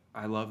like,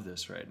 I love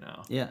this right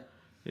now. Yeah.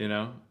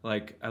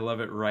 Like I love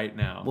it right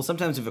now. Well,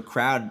 sometimes if a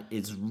crowd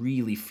is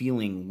really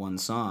feeling one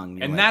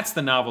song, and like, that's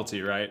the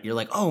novelty, right? You're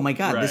like, oh my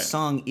God, this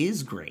song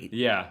is great.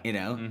 Yeah.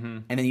 Mm-hmm.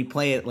 And then you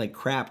play it like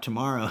crap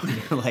tomorrow.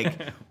 And you're like,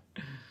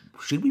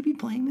 should we be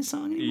playing this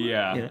song anymore?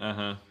 Yeah.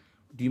 Uh-huh.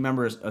 Do you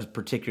remember a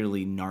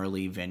particularly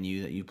gnarly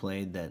venue that you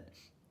played that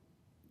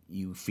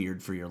you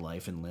feared for your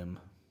life and limb?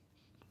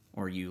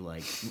 Or you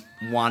like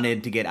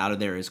wanted to get out of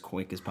there as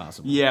quick as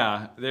possible?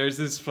 Yeah. There's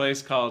this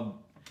place called...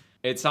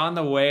 It's on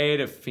the way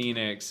to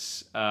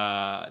Phoenix,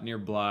 near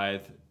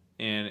Blythe,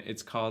 and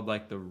it's called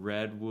like the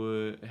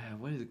Redwood.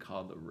 What is it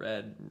called? The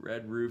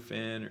Red Roof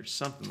Inn or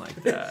something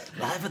like that.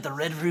 Live at the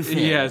Red Roof Inn.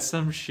 Yeah,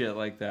 some shit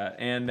like that.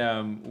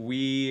 And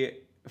we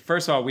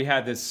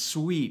had this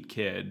sweet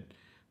kid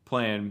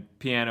playing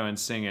piano and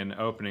singing,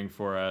 opening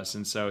for us,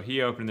 and so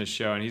he opened the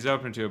show, and he's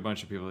open to a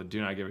bunch of people that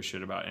do not give a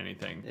shit about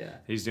anything. Yeah,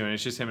 he's doing.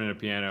 It's just him and a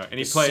piano, and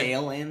he played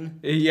Sail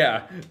In.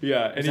 Yeah.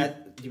 And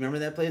do you remember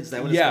that place? Is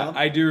that what it's called?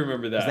 Yeah, I do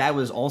remember that. That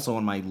was also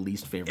one of my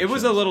least favorite. It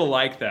was a little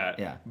like that.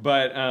 Yeah,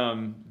 but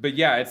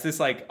yeah, it's this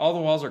like all the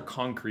walls are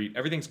concrete.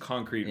 Everything's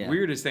concrete. Yeah.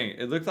 Weirdest thing.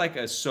 It looked like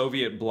a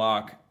Soviet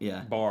bloc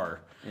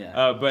bar.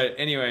 Yeah. But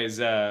anyways.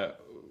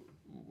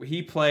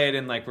 He played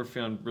and like we're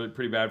feeling really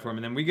pretty bad for him,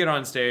 and then we get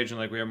on stage and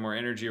like we have more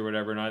energy or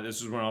whatever, and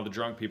this is when all the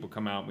drunk people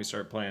come out and we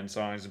start playing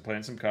songs and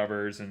playing some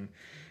covers, and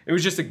it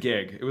was just a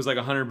gig. It was like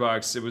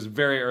 $100. It was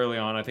very early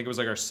on. I think it was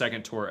like our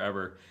second tour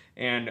ever,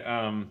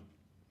 and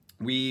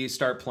we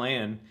start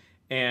playing,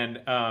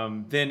 and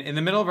then in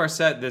the middle of our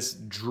set, this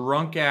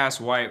drunk ass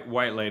white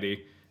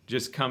lady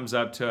just comes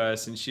up to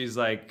us, and she's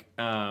like,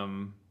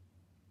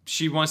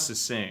 she wants to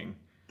sing.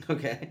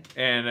 Okay.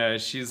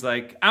 And she's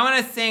like, I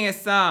want to sing a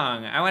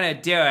song. I want to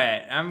do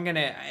it.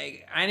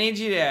 I need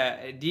you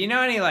to, do you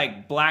know any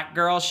like black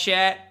girl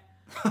shit?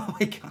 Oh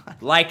my God.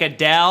 Like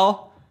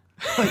Adele?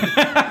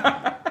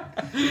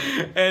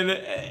 And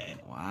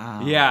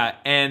wow. Yeah.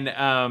 And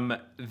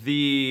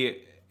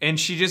and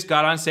she just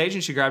got on stage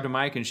and she grabbed a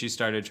mic and she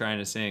started trying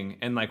to sing.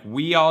 And like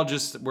we all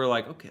just were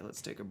like, okay,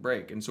 let's take a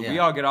break. And so we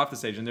all get off the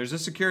stage and there's a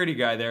security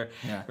guy there.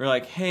 Yeah. We're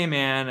like, hey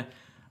man,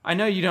 I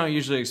know you don't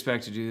usually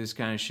expect to do this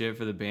kind of shit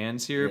for the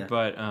bands here,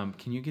 but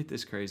can you get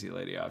this crazy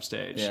lady off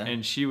stage? Yeah.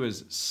 And she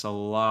was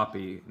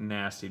sloppy,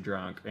 nasty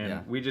drunk.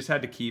 And we just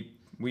had to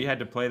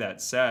play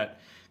that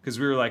set because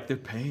we were like, they're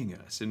paying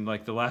us. And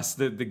like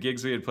the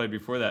gigs we had played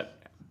before that,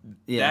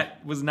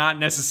 that was not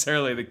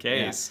necessarily the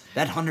case.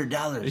 Yeah. That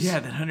 $100. Yeah,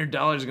 that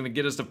 $100 is going to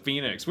get us to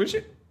Phoenix,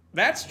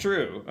 that's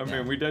true. I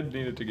mean, we did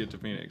need it to get to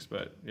Phoenix,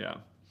 but yeah.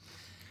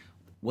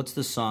 What's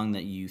the song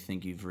that you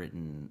think you've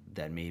written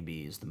that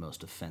maybe is the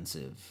most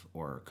offensive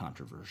or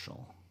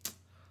controversial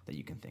that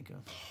you can think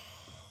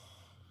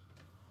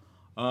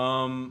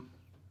of?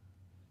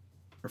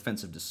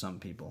 Offensive to some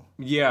people.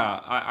 Yeah,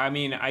 I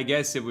mean, I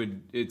guess it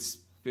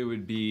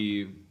would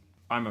be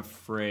I'm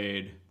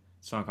Afraid,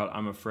 a song called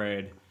I'm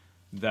Afraid,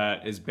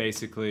 that is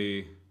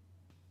basically,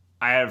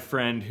 I had a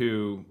friend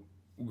who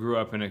grew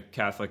up in a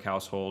Catholic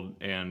household,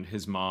 and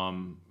his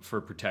mom, for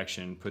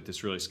protection, put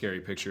this really scary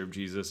picture of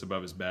Jesus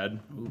above his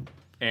bed. Ooh.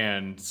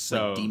 And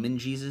so, like demon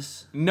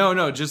Jesus?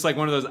 No, just like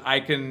one of those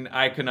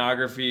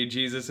iconography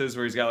Jesuses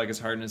where he's got like his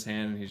heart in his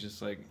hand and he's just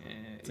like,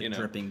 it's like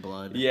dripping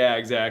blood. Yeah,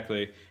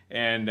 exactly.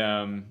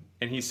 And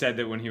he said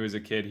that when he was a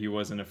kid, he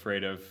wasn't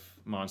afraid of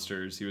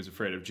monsters; he was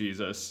afraid of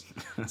Jesus.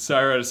 So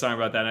I wrote a song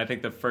about that, and I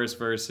think the first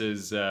verse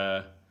is,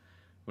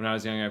 "When I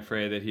was young, I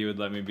prayed that he would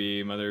let me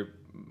be. Mother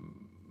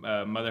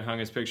hung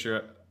his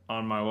picture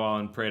on my wall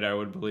and prayed I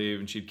would believe,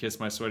 and she'd kiss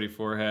my sweaty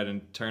forehead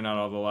and turn out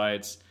all the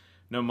lights.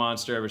 No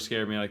monster ever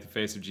scared me like the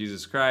face of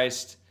Jesus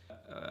Christ.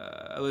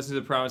 I listened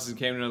to the promises and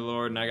came to the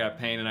Lord, and I got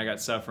pain and I got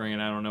suffering,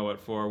 and I don't know what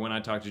for. When I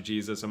talk to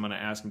Jesus, I'm going to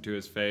ask him to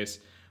his face,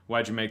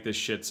 why'd you make this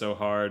shit so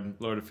hard?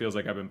 Lord, it feels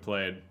like I've been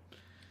played."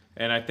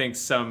 And I think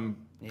some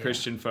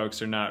Christian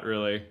folks are not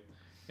really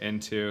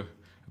into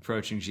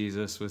approaching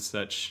Jesus with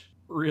such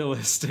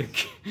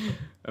realistic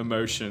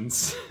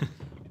emotions.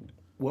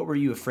 What were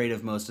you afraid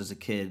of most as a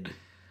kid?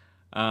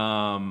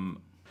 I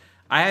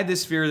had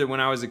this fear that when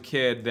I was a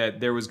kid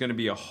that there was going to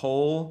be a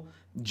hole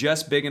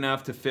just big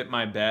enough to fit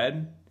my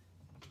bed,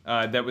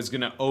 that was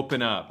gonna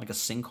open up. Like a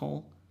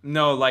sinkhole?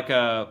 No, like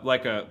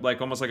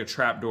almost like a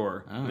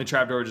trapdoor. Oh. And the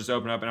trapdoor would just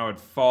open up, and I would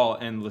fall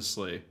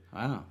endlessly.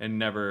 Wow. And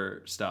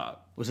never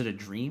stop. Was it a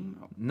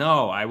dream?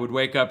 No, I would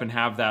wake up and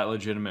have that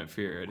legitimate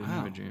fear. I didn't Wow.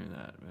 even dream of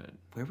that. But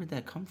Where would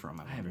that come from?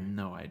 I have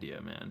no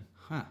idea, man.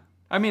 Huh.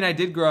 I mean, I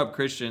did grow up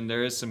Christian.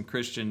 There is some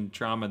Christian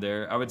trauma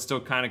there. I would still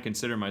kind of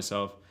consider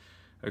myself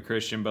a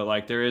Christian, but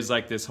like there is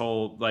like this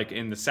whole, like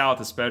in the South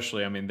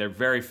especially, I mean, they're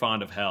very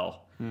fond of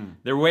hell.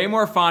 They're way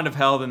more fond of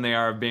hell than they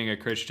are of being a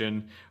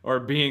Christian or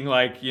being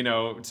like, you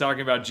know,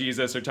 talking about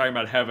Jesus or talking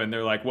about heaven.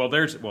 They're like, well,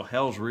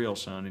 hell's real,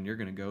 son, and you're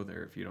going to go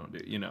there if you don't do,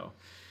 you know.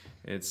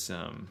 It's,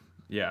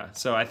 yeah.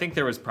 So I think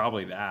there was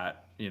probably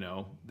that, you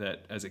know,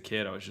 that as a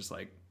kid I was just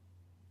like,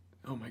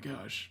 oh my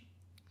gosh,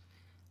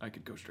 I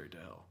could go straight to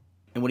hell.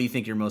 And what do you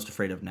think you're most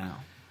afraid of now?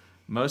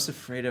 Most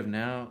afraid of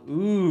now?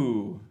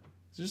 Ooh,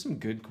 these are some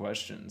good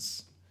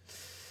questions.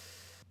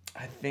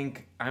 I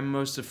think I'm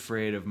most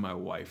afraid of my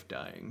wife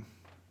dying.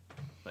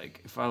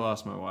 Like, if I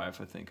lost my wife,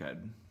 I think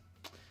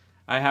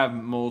I have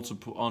on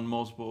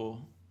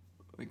multiple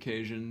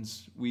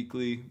occasions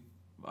weekly,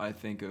 I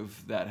think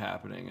of that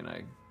happening,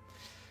 and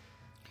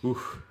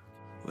oof.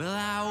 Well,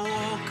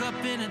 I woke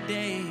up in a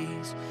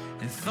daze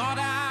and thought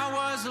I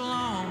was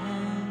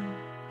alone.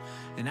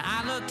 And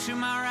I looked to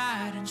my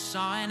right and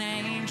saw an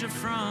angel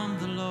from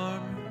the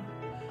Lord.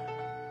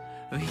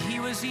 He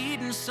was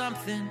eating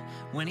something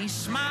when he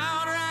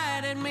smiled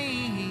right at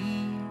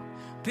me.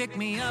 Picked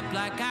me up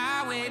like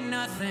I weighed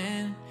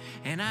nothing,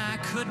 and I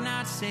could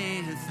not say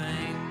a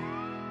thing.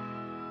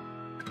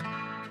 Do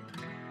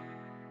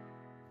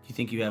you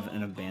think you have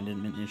an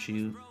abandonment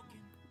issue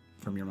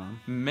from your mom?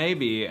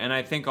 Maybe, and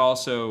I think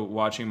also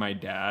watching my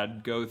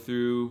dad go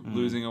through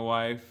losing a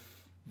wife,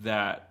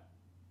 I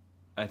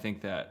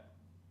think that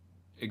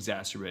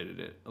exacerbated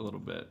it a little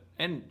bit.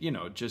 And, you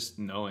know, just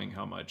knowing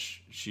how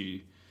much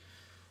she,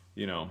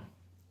 you know,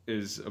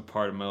 is a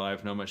part of my life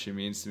and how much she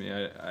means to me,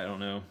 I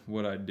don't know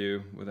what I'd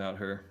do without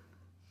her.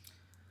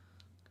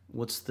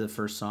 What's the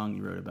first song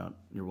you wrote about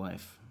your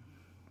wife?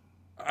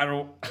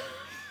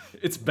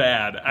 It's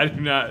bad. I do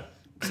not.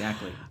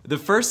 Exactly. The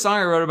first song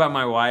I wrote about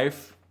my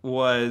wife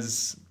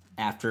was...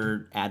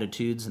 After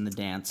Attitudes and the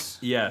Dance.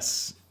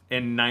 Yes,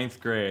 in 9th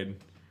grade.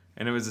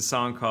 And it was a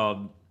song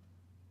called...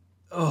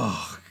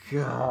 Oh,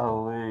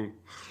 golly.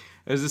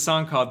 It was a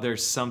song called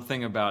There's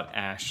Something About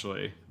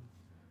Ashley.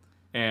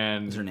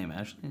 And Is her name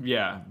Ashley?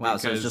 Yeah. Wow,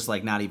 so it's just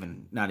like not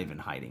even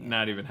hiding it.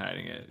 Not even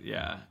hiding it,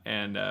 yeah.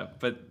 And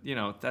but you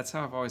know, that's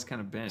how I've always kind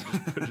of been.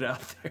 Just put it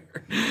out there.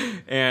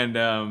 And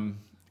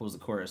what was the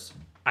chorus?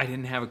 I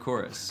didn't have a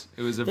chorus.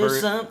 It was a There's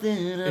verse.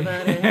 something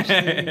about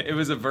Ashley. It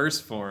was a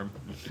verse form.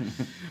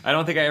 I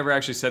don't think I ever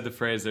actually said the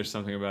phrase "There's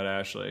something about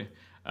Ashley."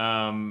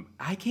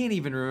 I can't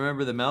even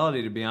remember the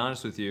melody, to be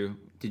honest with you.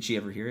 Did she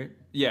ever hear it?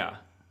 Yeah,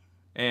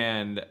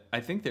 and I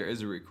think there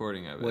is a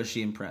recording of it. Was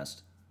she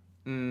impressed?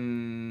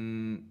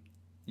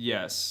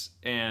 Yes,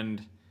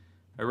 and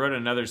I wrote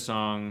another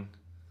song.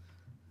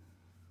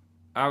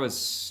 I was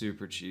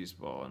super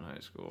cheeseball in high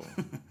school,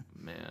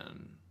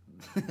 man.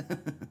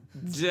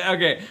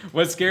 Okay,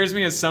 what scares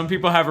me is some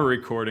people have a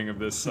recording of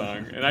this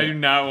song, and I do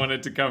not want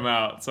it to come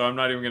out, so I'm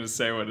not even going to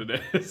say what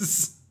it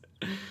is.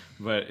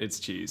 But it's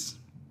cheese.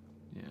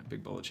 Yeah,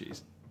 big bowl of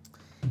cheese.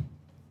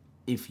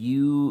 If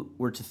you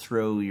were to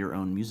throw your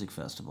own music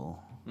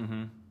festival,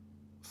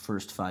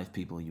 first 5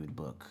 people you would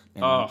book,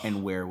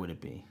 and where would it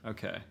be?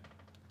 Okay.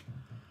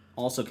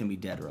 Also can be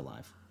dead or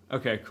alive.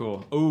 Okay,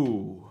 cool.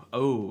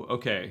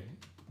 Okay.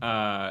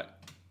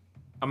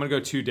 I'm going to go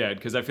 2 dead,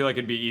 because I feel like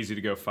it'd be easy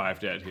to go 5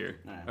 dead here.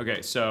 Right.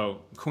 Okay,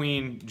 so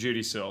Queen,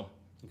 Judy Sill.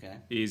 Okay.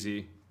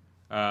 Easy.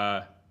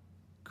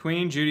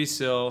 Queen, Judy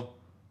Sill,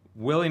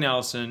 Willie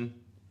Nelson,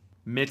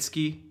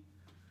 Mitski,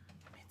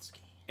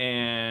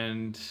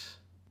 and...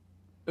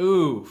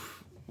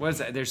 Oof. What is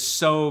that? There's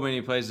so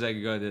many places I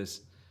could go with this.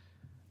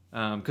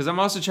 Because I'm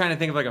also trying to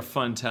think of like a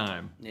fun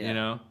time, you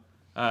know?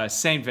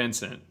 St.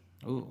 Vincent.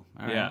 Ooh,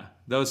 all right. Yeah,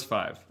 those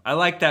 5. I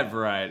like that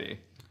variety.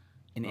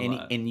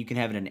 And you can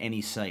have it in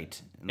any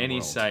site. In the world.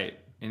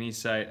 Any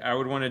site. I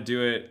would want to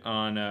do it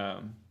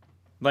on,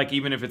 like,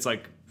 even if it's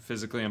like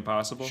physically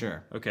impossible.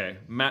 Sure. Okay,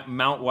 Mount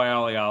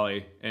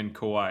Waialeale in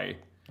Kauai.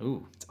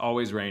 Ooh. It's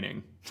always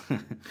raining.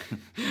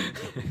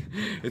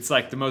 It's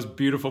like the most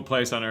beautiful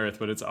place on earth,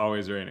 but it's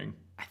always raining.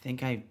 I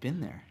think I've been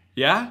there.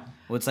 Yeah?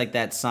 Well, it's like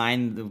that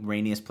sign, the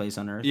rainiest place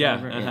on earth.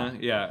 Yeah, whatever.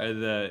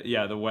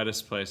 yeah. The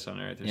wettest place on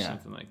earth, or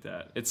something like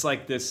that. It's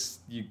like this.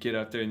 You get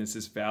up there, and it's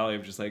this valley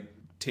of just like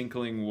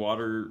tinkling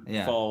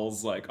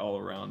waterfalls, like all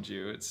around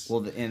you. It's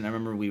and I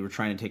remember we were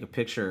trying to take a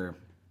picture,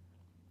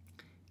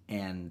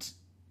 and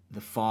the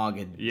fog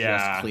had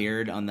just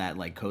cleared on that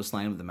like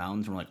coastline of the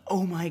mountains. And we're like,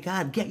 oh my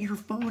god, get your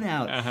phone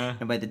out!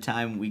 And by the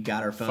time we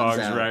got our phones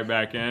out, right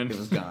back in. It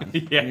was gone.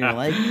 Yeah, and you're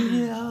like,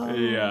 no.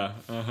 Yeah.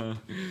 Yeah.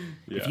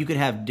 If you could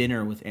have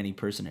dinner with any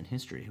person in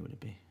history, who would it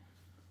be?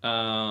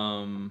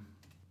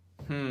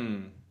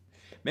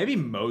 Maybe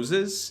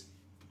Moses.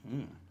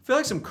 I feel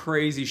like some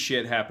crazy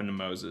shit happened to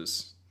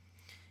Moses.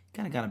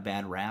 Kind of got a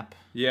bad rap.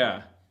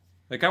 Yeah.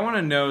 Like I want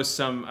to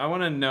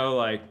know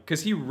like,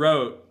 cause he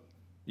wrote,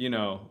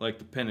 like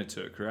the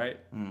Pentateuch, right?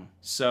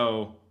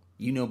 So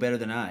You know better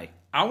than I.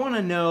 I want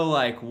to know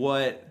like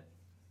what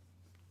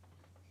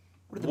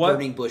did the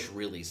burning bush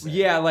really say?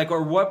 Yeah, like,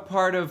 or what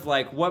part of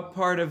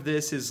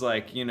this is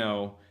like,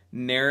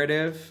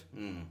 narrative,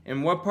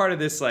 and what part of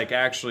this like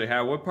actually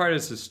what part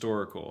is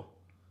historical?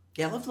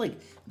 Yeah, I love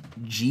like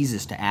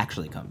Jesus to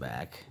actually come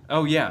back.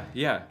 Oh yeah.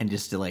 And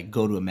just to like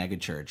go to a mega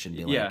church and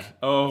be like,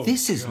 oh,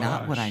 this is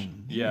not what I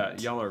meant. Yeah,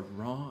 y'all are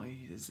wrong.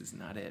 This is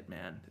not it,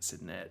 man. This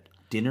isn't it.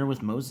 Dinner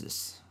with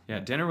Moses.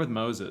 Yeah, dinner with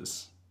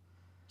Moses.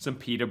 Some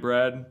pita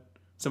bread.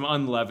 Some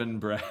unleavened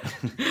bread.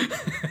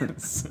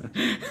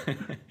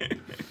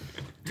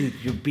 Dude,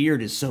 your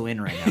beard is so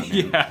in right now,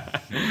 man.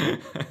 Yeah.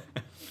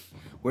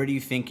 Where do you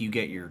think you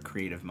get your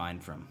creative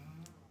mind from?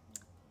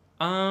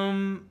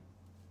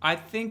 I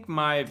think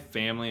my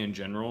family in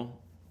general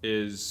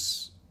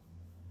is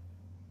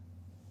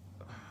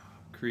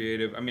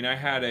creative. I mean, I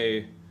had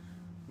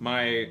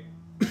my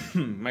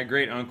my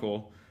great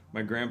uncle,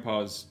 my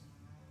grandpa's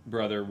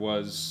brother,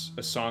 was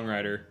a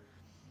songwriter.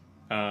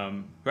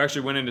 Who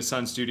actually went into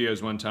Sun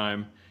Studios one time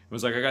and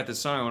was like, I got this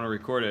song, I want to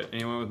record it.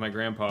 And he went with my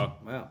grandpa.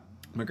 Wow.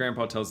 My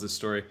grandpa tells this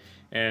story.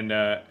 And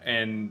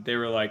they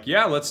were like,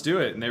 yeah, let's do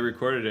it. And they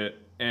recorded it.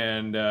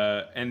 And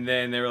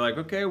then they were like,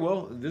 okay,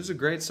 well, this is a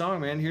great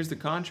song, man. Here's the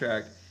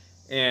contract.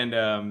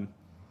 And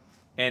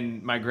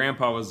my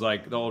grandpa was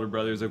like, the older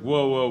brother was like,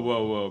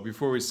 whoa.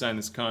 Before we sign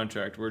this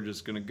contract, we're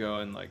just going to go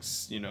and like,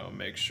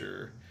 make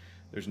sure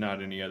there's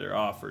not any other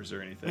offers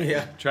or anything.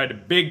 Yeah. Tried to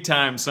big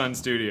time Sun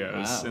Studios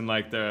Wow. in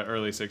like the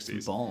early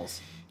 60s.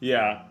 Balls.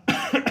 Yeah.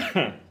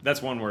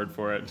 That's one word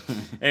for it.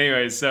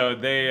 Anyway, so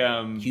they...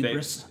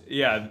 Hubris?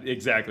 Yeah,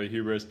 exactly,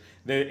 hubris.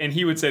 And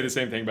he would say the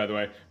same thing, by the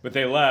way. But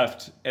they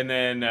left, and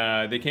then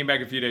they came back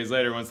a few days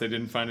later once they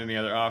didn't find any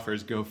other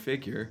offers. Go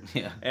figure.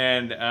 Yeah.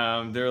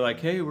 And they were like,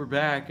 hey, we're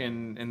back.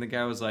 And the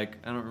guy was like,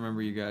 I don't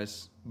remember you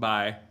guys.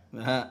 Bye.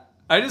 Uh-huh.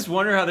 I just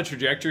wonder how the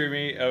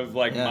trajectory of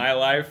like my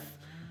life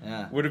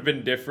would have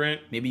been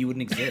different. Maybe you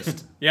wouldn't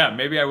exist. Yeah,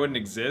 maybe I wouldn't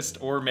exist.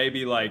 Or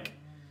maybe like...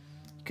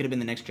 Could have been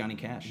the next Johnny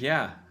Cash.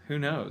 Yeah, who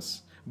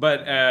knows?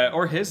 But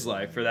or his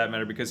life for that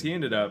matter, because he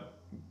ended up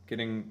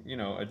getting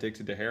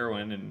addicted to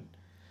heroin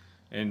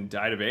and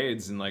died of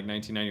AIDS in like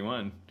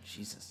 1991.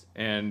 Jesus.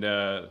 And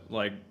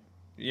but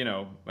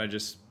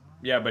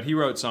he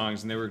wrote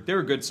songs and they were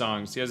good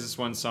songs. He has this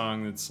one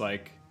song that's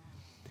like,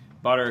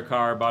 bought her a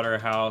car, bought her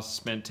a house,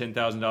 spent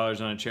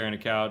 $10,000 on a chair and a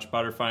couch,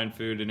 bought her fine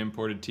food and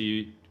imported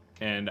tea,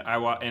 and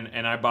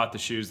I bought the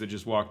shoes that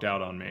just walked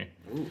out on me.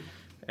 Ooh.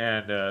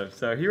 And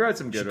so he wrote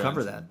some good ones.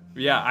 Cover that.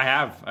 Yeah, I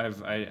have.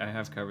 I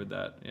have covered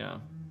that. Yeah,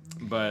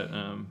 but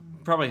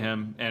probably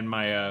him and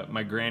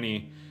my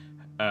granny,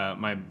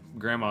 my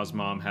grandma's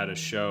mom had a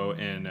show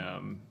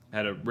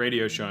had a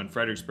radio show in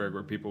Fredericksburg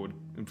where people would,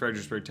 in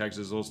Fredericksburg,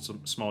 Texas, a little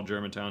small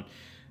German town,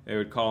 they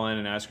would call in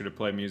and ask her to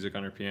play music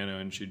on her piano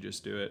and she'd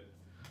just do it.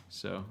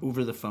 So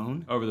over the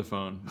phone. Over the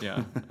phone.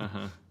 Yeah.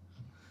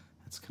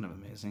 That's kind of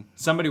amazing.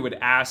 Somebody would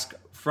ask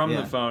from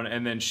the phone,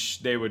 and then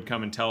they would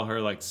come and tell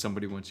her, like,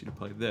 somebody wants you to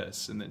play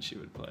this, and then she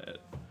would play it.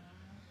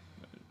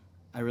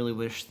 I really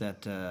wish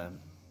that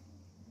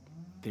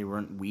they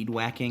weren't weed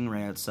whacking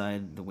right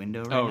outside the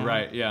window right now. Oh,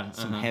 right, yeah.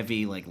 Some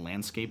heavy, like,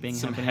 landscaping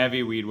Some happening.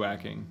 heavy weed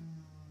whacking.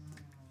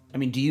 I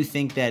mean, do you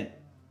think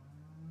that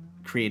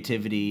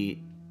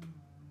creativity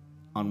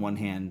on one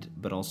hand,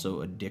 but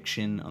also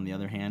addiction on the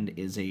other hand,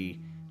 is a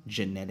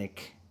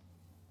genetic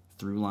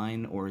through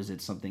line, or is it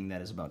something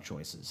that is about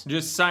choices?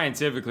 Just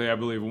scientifically, I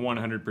believe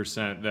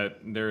 100% that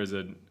there is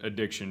an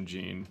addiction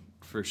gene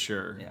for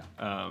sure.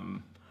 Yeah.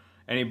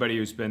 Anybody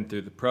who's been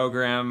through the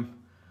program,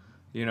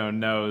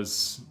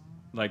 knows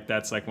like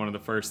that's like one of the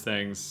first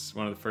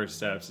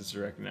steps is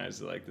to recognize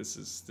that like this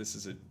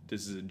is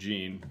a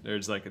gene.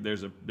 There's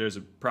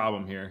a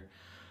problem here,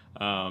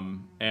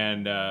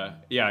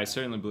 I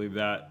certainly believe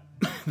that.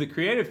 The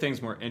creative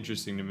thing's more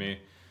interesting to me.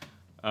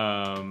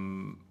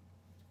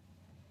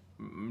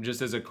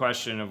 Just as a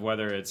question of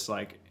whether it's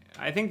like,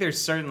 I think there's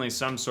certainly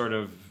some sort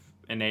of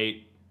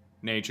innate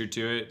nature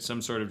to it,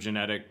 some sort of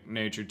genetic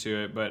nature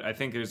to it, but I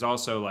think there's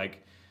also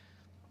like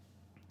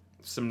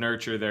some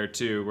nurture there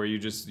too, where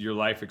your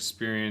life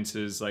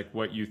experiences like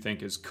what you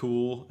think is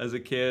cool as a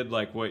kid,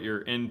 like what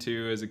you're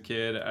into as a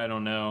kid. I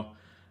don't know.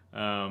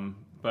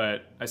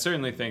 But I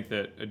certainly think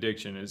that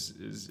addiction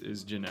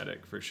is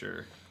genetic for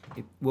sure.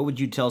 What would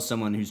you tell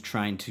someone who's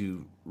trying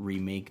to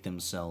remake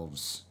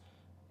themselves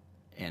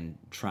and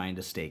trying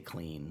to stay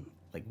clean?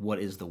 Like, what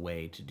is the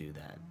way to do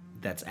that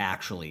that's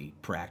actually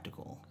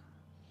practical?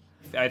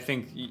 I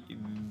think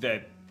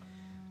that,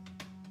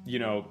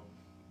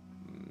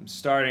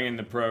 starting in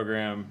the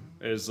program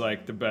is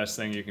like the best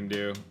thing you can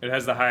do. It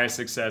has the highest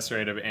success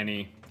rate of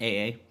any.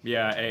 AA?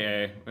 Yeah,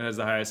 AA. It has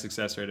the highest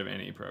success rate of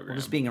any program. Well,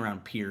 just being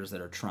around peers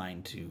that are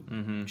trying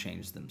to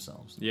change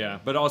themselves. Yeah,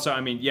 but also, I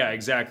mean, yeah,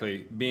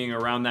 exactly. Being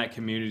around that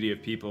community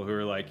of people who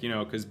are like,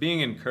 because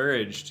being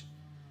encouraged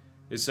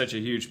is such a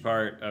huge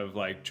part of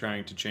like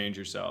trying to change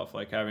yourself,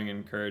 like having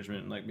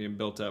encouragement and like being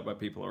built up by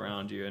people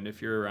around you. And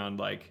if you're around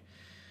like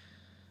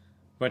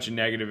a bunch of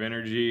negative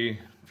energy,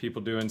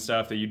 people doing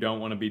stuff that you don't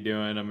want to be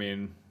doing, I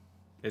mean,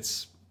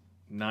 it's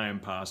nigh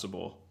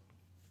impossible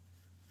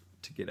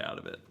to get out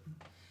of it.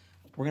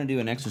 We're going to do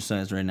an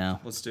exercise right now.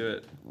 Let's do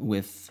it.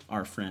 With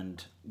our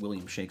friend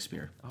William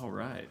Shakespeare. All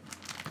right.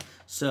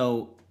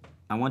 So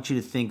I want you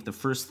to think the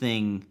first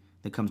thing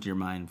that comes to your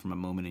mind from a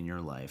moment in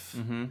your life.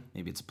 Mm-hmm.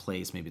 Maybe it's a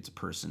place, maybe it's a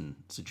person,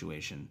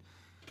 situation.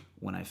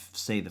 When I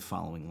say the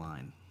following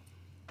line.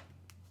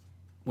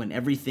 When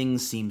everything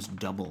seems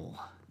double.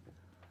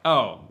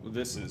 Oh,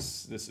 this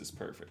is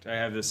perfect. I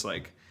have this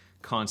like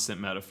constant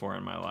metaphor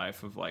in my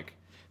life of like,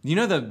 you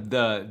know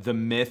the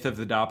myth of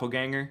the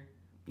doppelganger?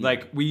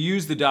 Like, we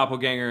use the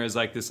doppelganger as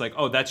like this, like,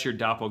 oh, that's your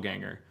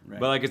doppelganger. Right.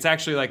 But like, it's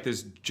actually like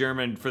this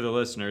German, for the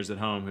listeners at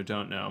home who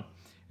don't know,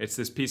 it's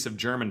this piece of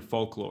German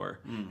folklore,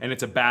 and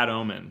it's a bad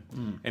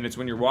omen. And it's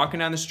when you're walking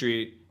down the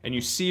street and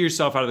you see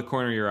yourself out of the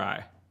corner of your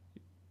eye,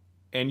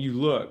 and you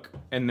look,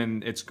 and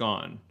then it's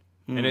gone.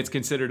 And it's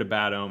considered a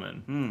bad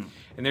omen.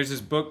 And there's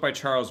this book by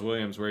Charles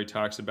Williams where he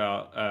talks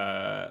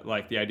about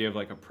like the idea of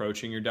like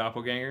approaching your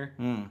doppelganger,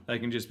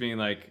 like, and just being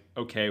like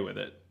okay with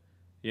it,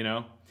 you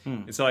know?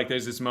 And so like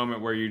there's this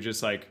moment where you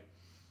just like,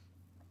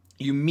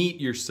 you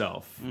meet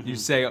yourself. You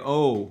say,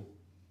 oh,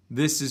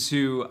 this is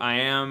who I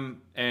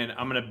am, and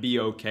I'm going to be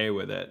okay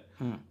with it.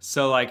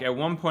 So like at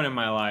one point in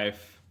my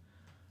life,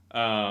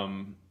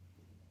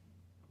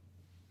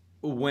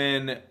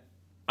 when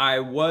I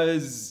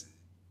was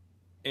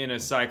in a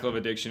cycle of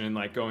addiction and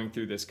like going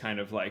through this kind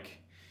of like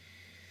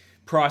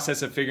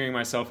process of figuring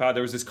myself out,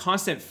 there was this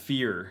constant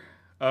fear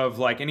of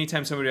like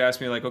anytime somebody asked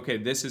me like, okay,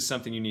 this is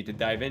something you need to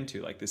dive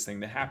into, like this thing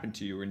that happened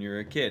to you when you were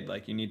a kid,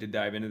 like you need to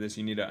dive into this,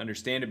 you need to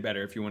understand it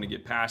better if you want to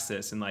get past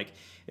this. And like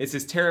it's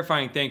this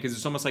terrifying thing because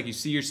it's almost like you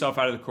see yourself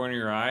out of the corner of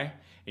your eye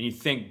and you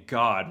thank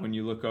God when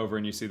you look over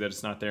and you see that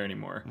it's not there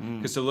anymore,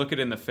 because to look it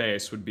in the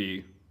face would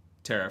be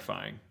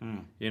terrifying,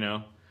 you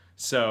know?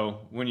 So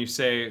when you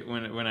say,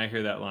 when I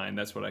hear that line,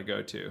 that's what I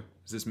go to.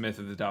 Is this myth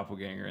of the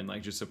doppelganger and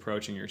like just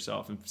approaching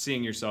yourself and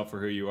seeing yourself for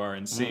who you are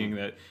and seeing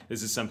that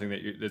this is something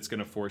that's going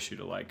to force you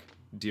to like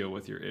deal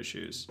with your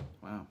issues.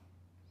 Wow.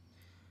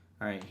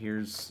 All right,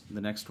 here's the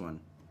next one.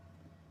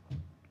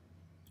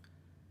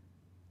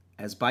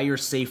 As by your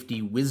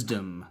safety,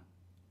 wisdom,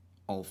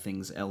 all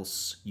things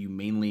else, you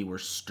mainly were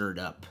stirred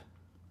up.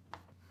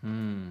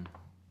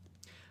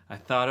 I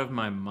thought of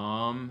my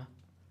mom.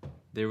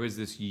 There was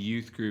this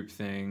youth group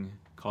thing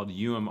called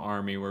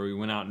Army where we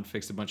went out and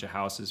fixed a bunch of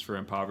houses for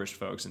impoverished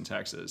folks in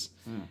Texas.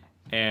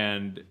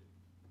 And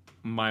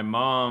my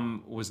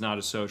mom was not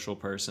a social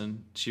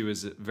person. She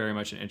was very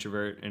much an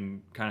introvert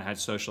and kind of had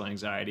social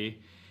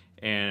anxiety.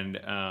 And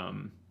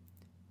I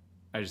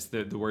just,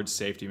 the word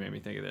safety made me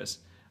think of this.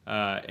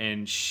 But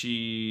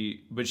she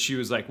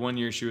was like, one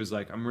year she was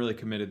like, I'm really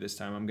committed this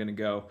time. I'm going to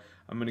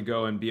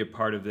go and be a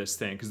part of this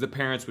thing. Cause the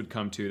parents would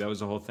come too. That was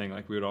the whole thing.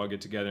 Like we would all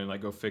get together and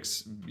like go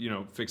fix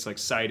like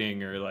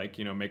siding or like,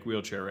 make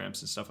wheelchair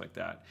ramps and stuff like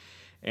that.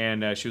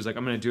 And she was like,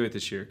 I'm going to do it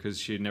this year. Cause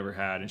she had never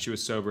had, and she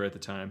was sober at the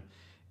time.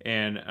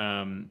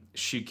 And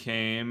she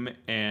came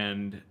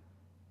and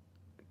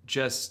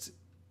just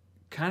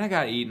kind of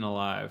got eaten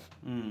alive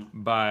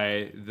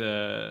by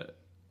the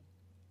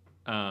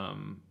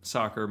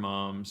soccer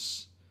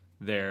moms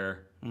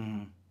there.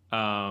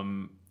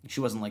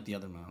 She wasn't like the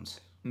other moms.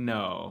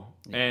 No.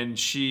 Yeah. And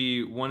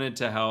she wanted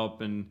to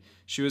help, and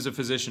she was a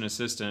physician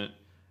assistant,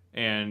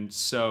 and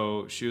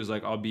so she was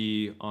like, I'll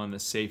be on the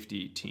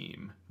safety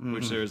team,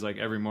 which there was like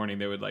every morning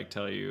they would like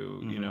tell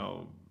you,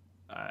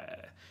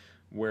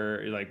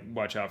 where like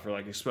watch out for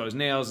like exposed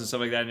nails and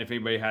stuff like that, and if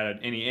anybody had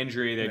any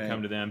injury they'd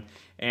come to them.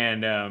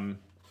 And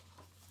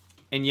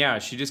yeah,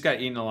 she just got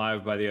eaten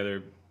alive by the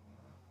other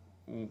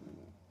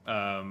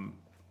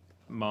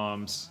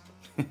moms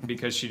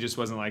because she just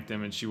wasn't like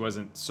them, and she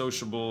wasn't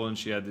sociable, and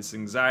she had this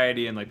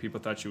anxiety, and like people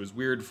thought she was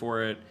weird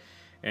for it,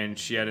 and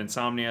she had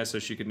insomnia, so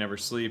she could never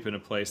sleep in a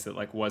place that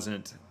like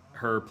wasn't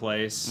her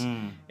place.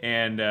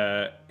 And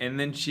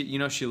then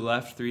she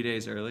left 3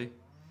 days early,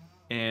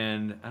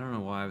 and I don't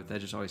know why, but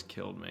that just always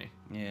killed me.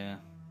 Yeah.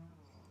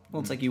 Well,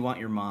 it's like you want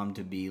your mom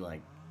to be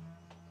like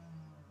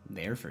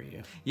there for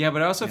you. Yeah,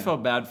 but I also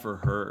felt bad for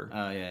her.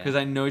 Oh yeah. Because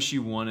I know she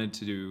wanted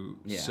to do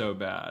so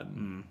bad,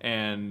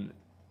 and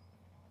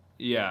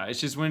yeah, it's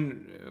just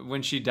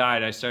when she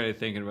died, I started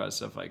thinking about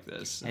stuff like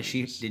this.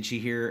 Did she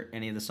hear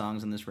any of the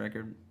songs on this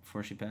record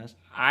before she passed?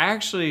 I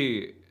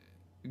actually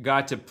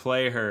got to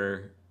play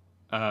her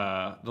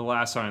the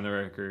last song on the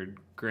record,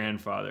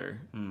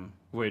 Grandfather,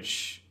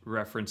 which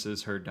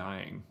references her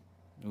dying.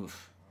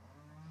 Oof.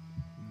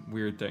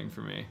 Weird thing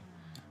for me.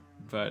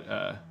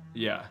 But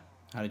yeah.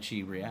 How did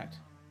she react?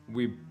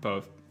 We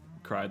both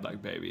cried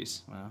like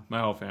babies. Wow.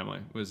 My whole family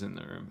was in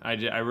the room.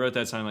 I wrote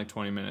that song in like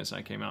 20 minutes, and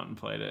I came out and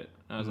played it.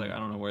 I was like, I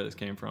don't know where this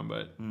came from,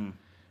 but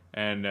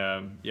and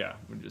yeah,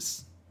 we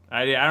just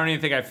I don't even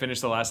think I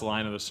finished the last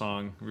line of the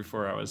song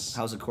before I was.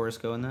 How's the chorus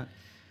go in that?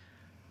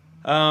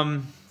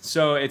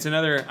 So it's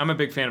another. I'm a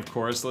big fan of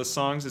chorusless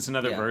songs. It's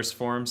another Yeah. verse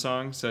form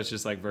song. So it's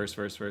just like verse,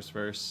 verse, verse,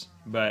 verse.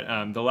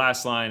 But the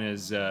last line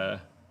is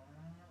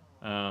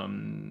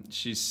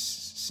she's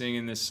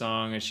singing this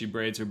song as she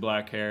braids her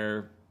black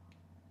hair,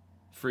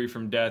 free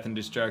from death and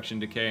destruction,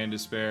 decay and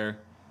despair,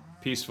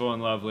 peaceful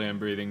and lovely and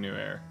breathing new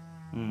air.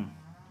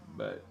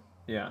 But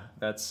yeah,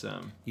 that's.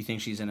 You think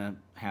she's in a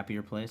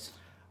happier place?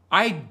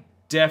 I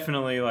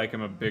definitely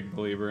am a big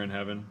believer in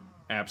heaven.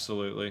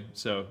 Absolutely.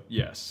 So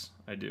yes,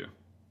 I do.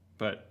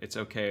 But it's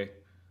okay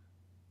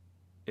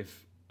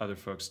if other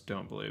folks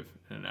don't believe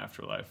in an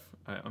afterlife.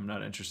 I'm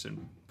not interested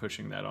in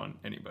pushing that on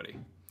anybody.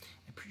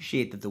 I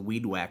appreciate that the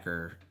weed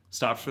whacker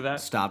Stopped for that?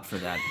 stopped for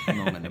that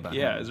moment about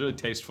Yeah, him. it was really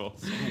tasteful.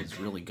 He's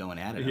really going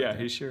at it. Yeah, out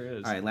there. he sure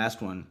is. All right,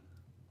 last one.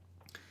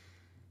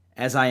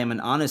 As I am an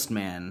honest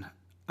man,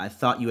 I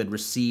thought you had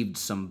received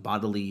some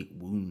bodily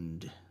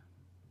wound.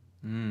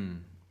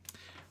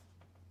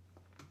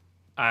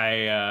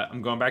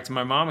 I'm going back to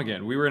my mom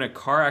again. We were in a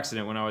car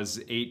accident when I was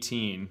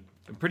 18,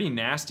 a pretty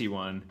nasty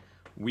one.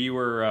 We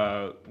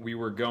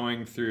were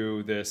going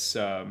through this.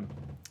 There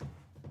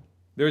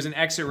was an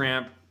exit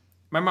ramp.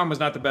 My mom was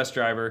not the best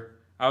driver.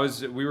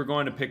 We were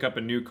going to pick up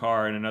a new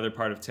car in another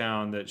part of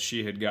town that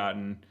she had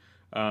gotten,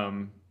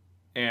 and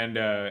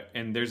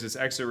there's this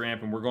exit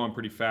ramp, and we're going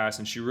pretty fast,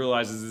 and she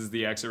realizes this is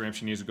the exit ramp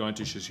she needs to go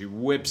into, so she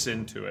whips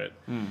into it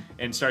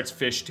and starts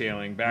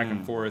fishtailing back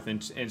and forth,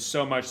 and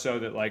so much so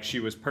that she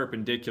was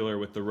perpendicular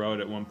with the road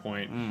at one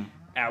point.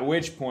 At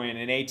which point,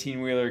 an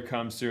 18-wheeler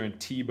comes through and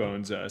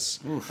T-bones us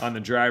on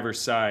the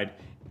driver's side.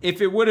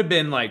 If it would have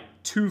been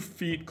 2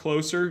 feet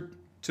closer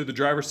to the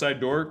driver's side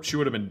door, she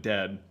would have been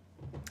dead.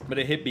 But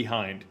it hit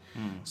behind.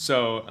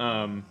 So,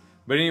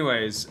 but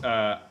anyways,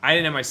 I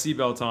didn't have my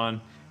seatbelt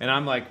on, and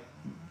I'm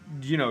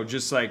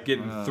just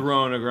getting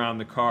thrown around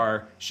the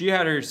car. She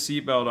had her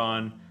seatbelt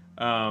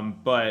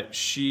on, but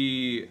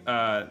she,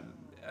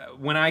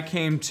 when I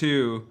came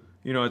to,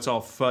 it's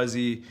all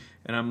fuzzy,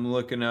 and I'm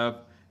looking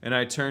up, and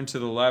I turn to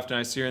the left, and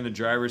I see her in the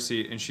driver's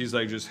seat, and she's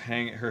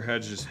her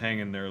head's just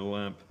hanging there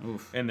limp,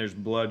 and there's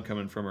blood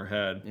coming from her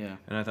head,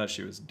 and I thought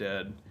she was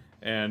dead,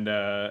 and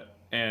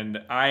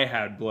I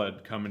had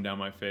blood coming down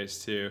my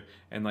face too,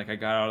 and I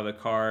got out of the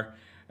car,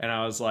 and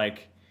I was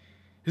like,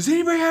 does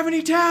anybody have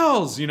any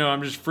towels?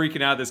 I'm just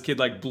freaking out. This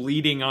kid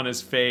bleeding on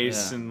his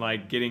face and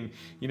getting,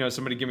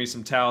 somebody give me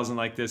some towels, and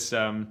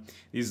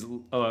these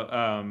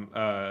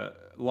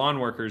lawn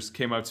workers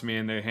came up to me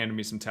and they handed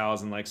me some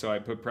towels, and so I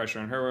put pressure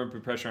on her,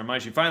 put pressure on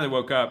mine. She finally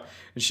woke up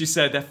and she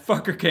said, that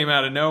fucker came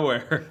out of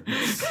nowhere.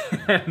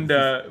 And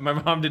my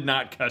mom did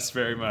not cuss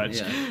very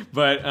much,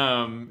 but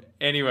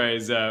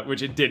anyways,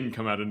 which it didn't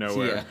come out of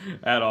nowhere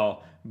at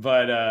all.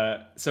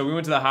 But so we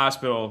went to the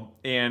hospital,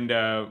 and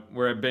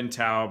we're at Ben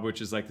Taub,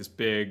 which is this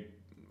big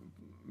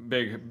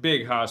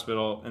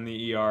hospital in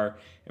the ER,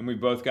 and we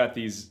both got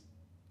these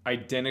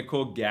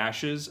identical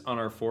gashes on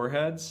our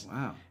foreheads.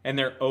 Wow. And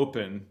they're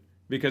open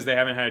because they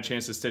haven't had a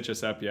chance to stitch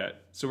us up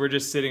yet. So we're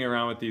just sitting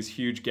around with these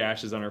huge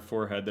gashes on our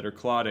forehead that are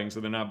clotting, so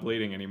they're not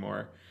bleeding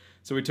anymore.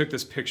 So we took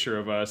this picture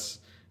of us,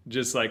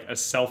 just a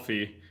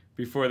selfie,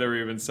 before there were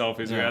even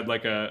selfies. We had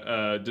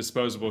a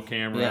disposable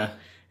camera. Yeah.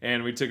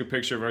 And we took a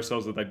picture of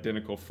ourselves with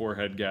identical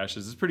forehead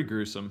gashes. It's pretty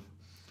gruesome,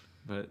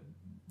 but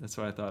that's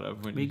what I thought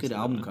of when Be a you good said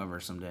album that. cover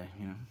someday.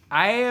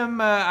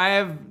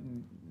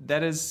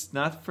 That is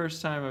not the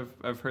first time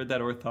I've heard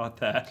that or thought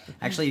that.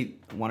 Actually,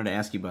 wanted to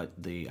ask you about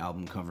the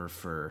album cover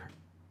for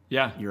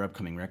Yeah. your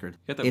upcoming record.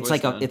 Get that It's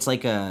voice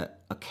like down.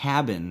 a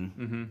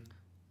cabin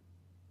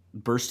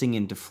bursting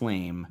into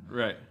flame,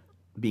 Right.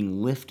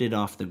 being lifted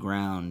off the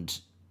ground,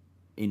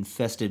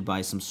 infested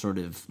by some sort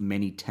of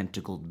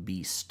many-tentacled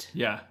beast.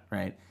 Yeah.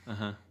 Right?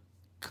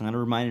 Kind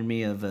of reminded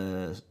me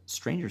of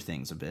Stranger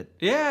Things a bit.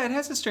 Yeah, it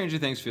has a Stranger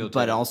Things feel to it.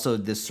 But also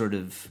this sort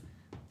of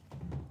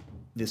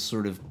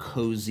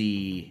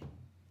cozy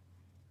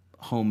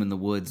home in the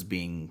woods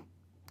being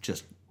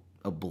just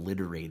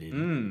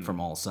obliterated from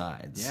all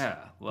sides. Yeah,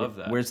 love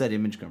that. Where's that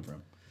image come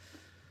from?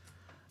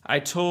 I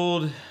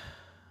told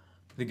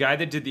the guy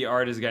that did the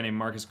art is a guy named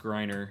Marcus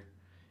Greiner,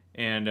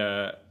 and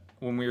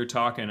when we were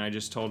talking, I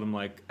just told him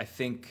I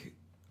think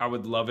I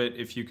would love it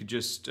if you could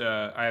just.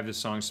 I have this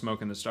song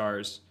 "Smoke in the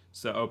Stars."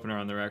 It's the opener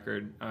on the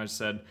record. I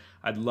said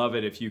I'd love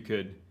it if you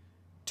could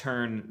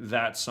turn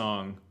that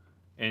song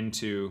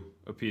into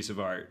a piece of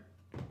art,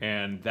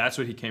 and that's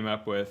what he came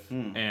up with.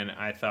 And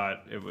I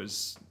thought it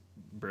was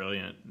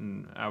brilliant,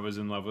 and I was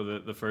in love with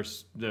it the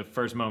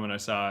first moment I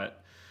saw it.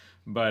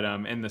 But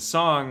in the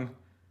song,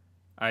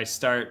 I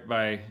start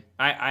by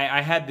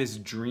I had this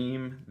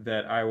dream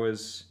that I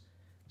was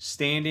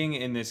standing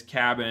in this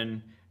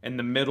cabin in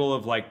the middle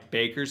of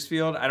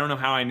Bakersfield. I don't know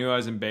how I knew I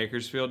was in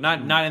Bakersfield. Not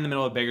in the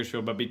middle of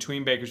Bakersfield, but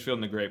between Bakersfield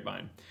and the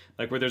Grapevine.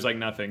 Where there's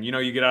nothing.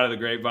 You get out of the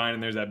Grapevine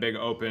and there's that big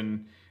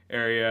open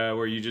area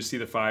where you just see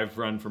the 5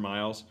 run for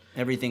miles.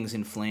 Everything's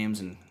in flames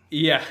and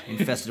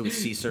infested with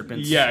sea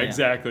serpents. Yeah,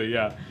 exactly,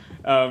 yeah.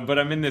 But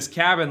I'm in this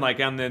cabin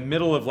on the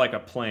middle of a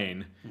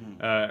plain.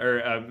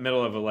 Or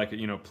middle of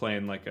a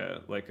plain like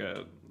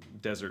a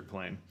desert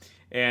plain.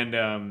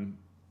 And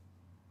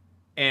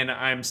and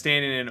I'm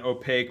standing in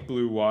opaque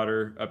blue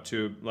water up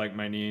to like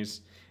my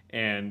knees,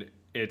 and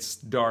it's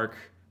dark,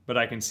 but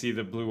I can see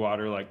the blue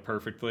water like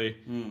perfectly.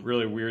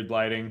 Really weird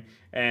lighting,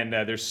 and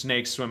there's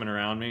snakes swimming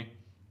around me,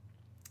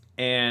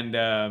 and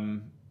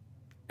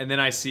then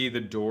I see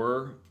the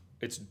door.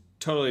 It's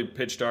totally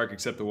pitch dark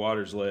except the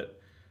water's lit.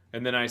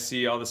 And then I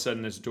see all of a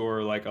sudden this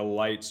door, like a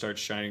light starts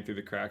shining through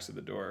the cracks of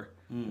the door.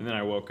 And then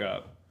I woke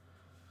up.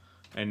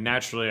 And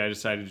naturally I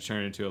decided to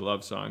turn it into a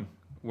love song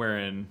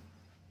wherein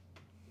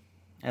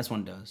As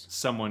one does.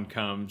 someone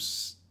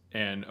comes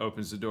and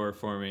opens the door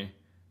for me,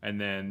 and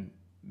then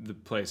the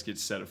place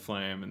gets set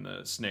aflame and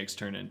the snakes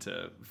turn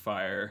into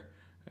fire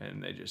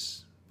and they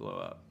just blow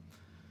up.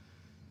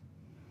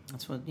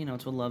 That's what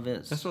it's what love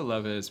is. That's what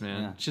love is,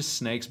 man. Yeah. It's just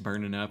snakes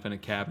burning up in a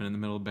cabin in the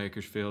middle of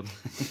Bakersfield.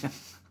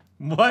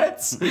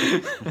 What?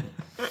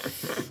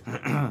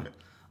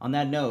 On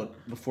that note,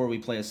 before we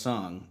play a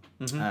song,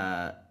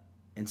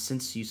 and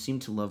since you seem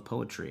to love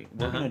poetry,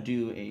 we're going to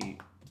do a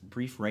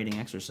brief writing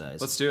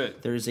exercise. Let's do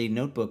it. There's a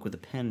notebook with a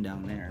pen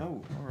down there.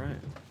 Oh, all right.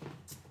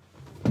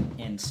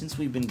 And since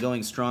we've been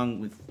going strong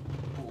with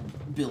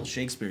Bill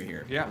Shakespeare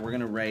here, Yeah. we're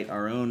going to write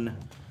our own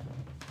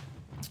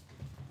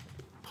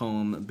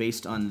poem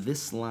based on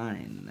this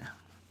line.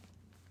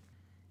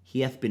 He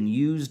hath been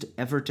used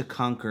ever to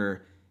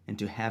conquer and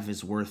to have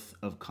his worth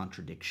of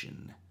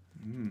contradiction.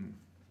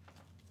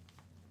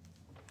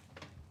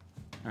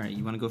 All right,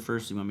 you want to go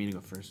first? Or you want me to go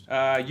first?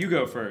 You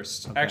go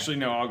first. Okay. Actually,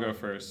 no, I'll go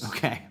first.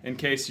 Okay. In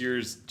case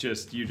you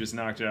just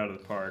knocked it out of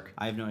the park.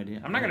 I have no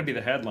idea. I'm not going to be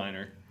the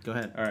headliner. Go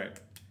ahead. All right.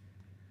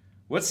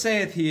 What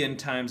saith he in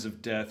times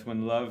of death,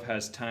 when love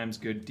has time's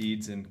good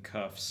deeds in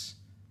cuffs?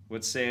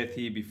 What saith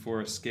he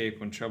before escape,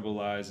 when trouble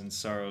lies in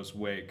sorrow's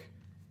wake?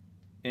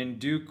 In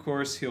due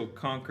course he'll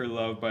conquer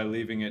love by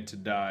leaving it to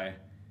die.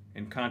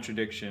 In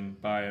contradiction,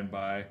 by and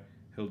by,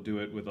 he'll do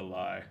it with a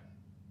lie.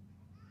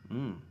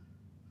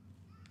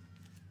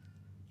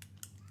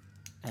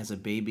 As a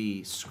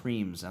baby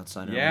screams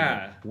outside our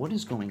Yeah. window. What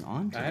is going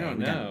on today? I don't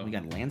we know. We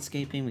got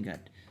landscaping. We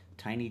got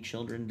tiny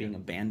children being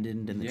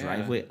abandoned in the Yeah.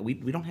 driveway. We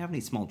don't have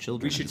any small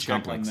children. We in should this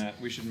check complex. on that.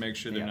 We should make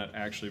sure they're Yeah. not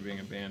actually being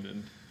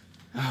abandoned.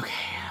 Okay,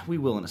 we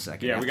will in a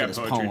second. Yeah, after we got this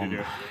poetry to poem.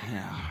 do.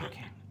 Yeah,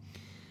 okay.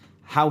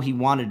 How he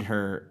wanted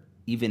her,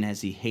 even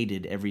as he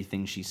hated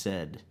everything she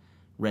said.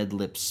 Red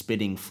lips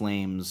spitting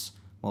flames,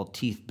 while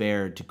teeth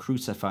bared to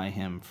crucify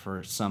him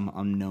for some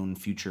unknown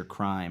future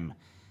crime.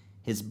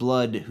 His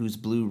blood, whose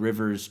blue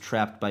rivers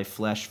trapped by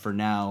flesh for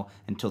now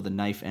until the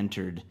knife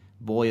entered,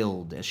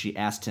 boiled as she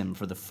asked him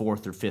for the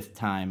 4th or 5th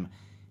time,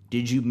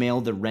 "Did you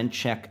mail the rent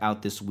check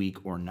out this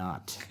week or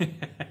not?"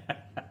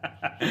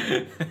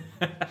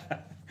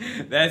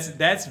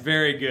 That's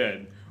very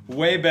good.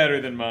 Way better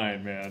than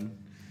mine, man.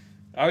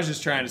 I was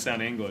just trying to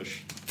sound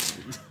English.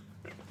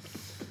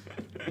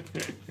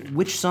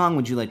 Which song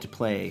would you like to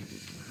play?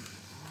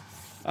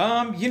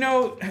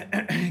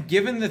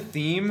 Given the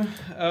theme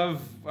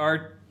of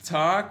our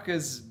talk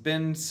has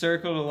been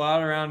circled a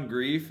lot around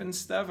grief and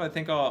stuff, I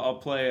think I'll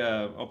play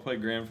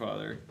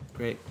Grandfather.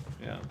 Great.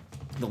 Yeah.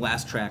 The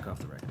last track off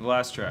the record. The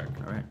last track.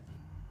 All right.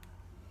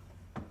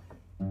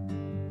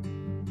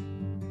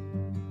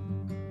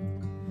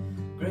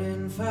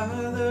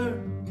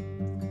 Grandfather,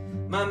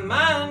 my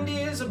mind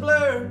is a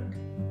blur.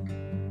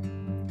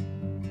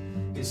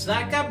 It's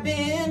like I've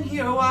been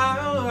here a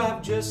while, or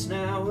I've just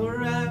now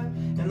arrived.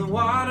 And the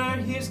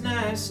water here's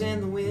nice,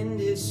 and the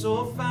wind is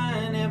so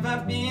fine. Have I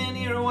been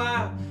here a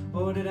while,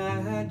 or did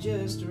I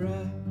just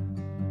arrive?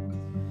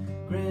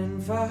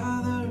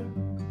 Grandfather,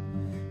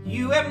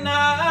 you have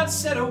not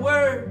said a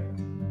word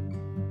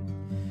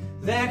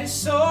that is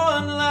so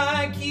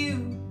unlike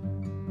you.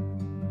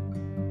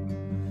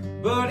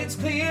 But it's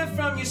clear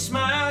from your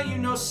smile you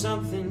know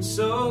something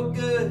so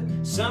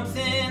good.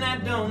 Something I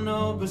don't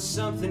know, but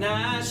something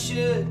I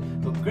should.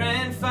 But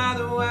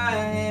grandfather, why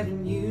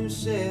haven't you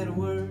said a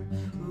word?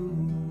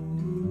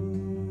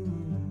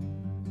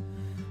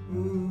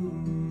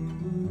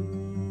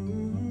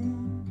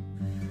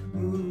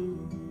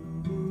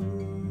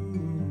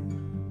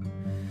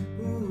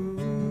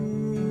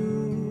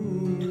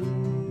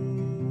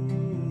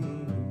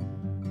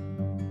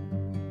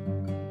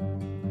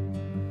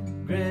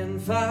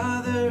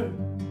 Grandfather,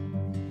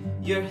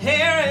 your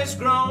hair has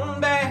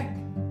grown back,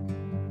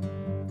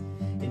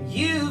 and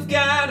you've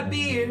got a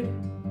beard.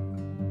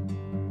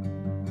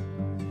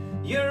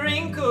 Your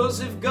wrinkles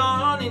have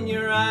gone, and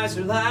your eyes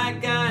are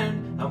like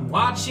iron. I'm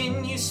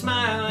watching you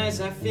smile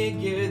as I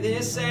figure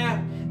this out.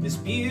 This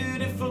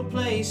beautiful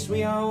place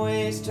we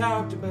always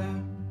talked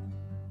about.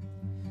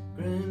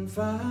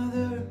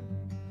 Grandfather,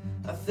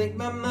 I think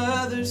my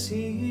mother's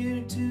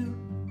here too.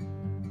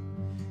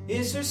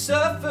 Is her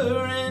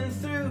suffering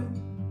through?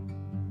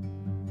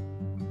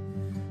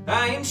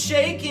 I am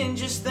shaking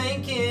just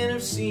thinking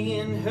of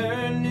seeing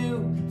her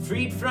new,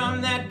 freed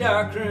from that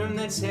dark room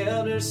that's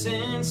held her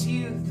since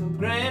youth. Oh,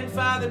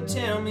 grandfather,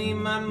 tell me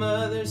my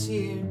mother's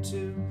here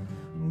too.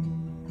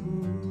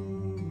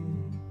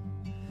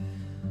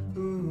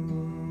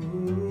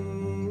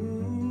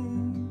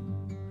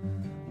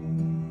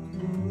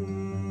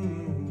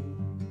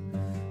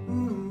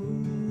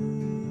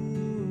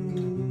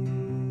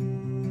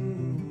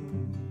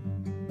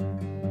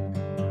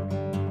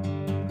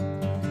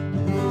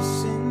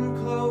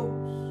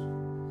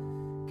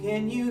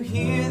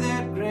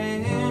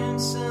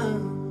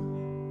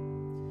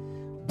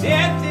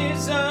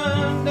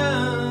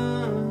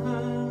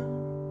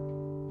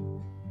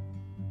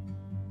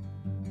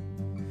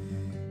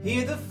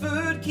 Here the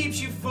food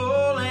keeps you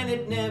full and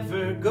it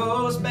never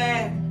goes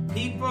bad.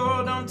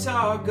 People don't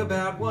talk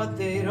about what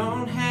they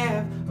don't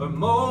have, or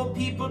mow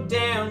people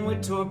down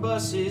with tour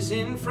buses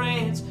in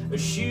France, or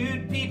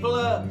shoot people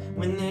up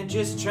when they're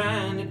just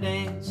trying to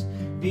dance.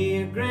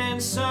 Dear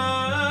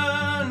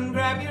grandson,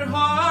 grab your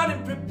heart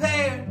and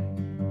prepare.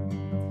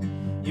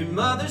 Your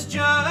mother's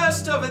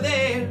just over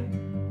there,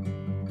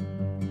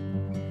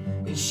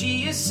 and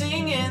she is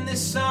singing this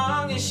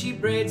song as she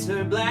braids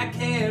her black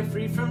hair,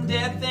 free from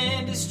death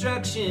and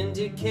destruction,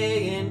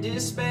 decay and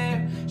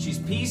despair. She's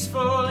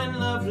peaceful and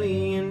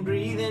lovely and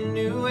breathing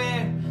new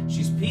air.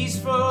 She's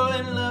peaceful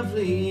and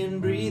lovely and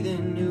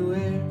breathing new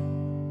air.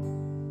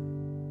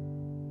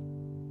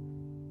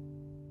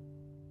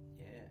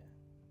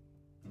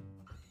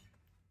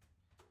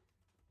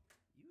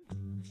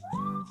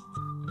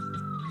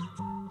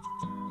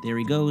 There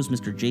he goes,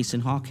 Mr. Jason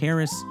Hawk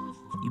Harris.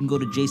 You can go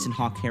to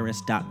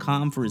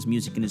jasonhawkharris.com for his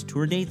music and his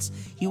tour dates.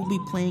 He will be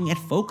playing at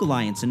Folk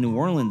Alliance in New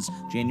Orleans,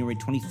 January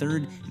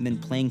 23rd, and then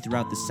playing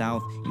throughout the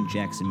South in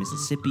Jackson,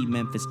 Mississippi,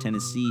 Memphis,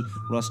 Tennessee,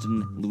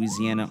 Ruston,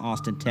 Louisiana,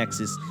 Austin,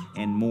 Texas,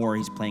 and more.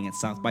 He's playing at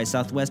South by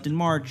Southwest in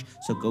March,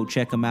 so go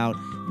check him out.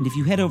 And if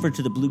you head over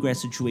to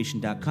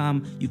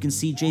thebluegrasssituation.com, you can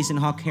see Jason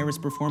Hawk Harris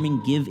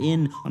performing Give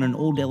In on an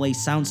old LA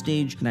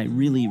soundstage, and I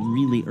really,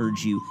 really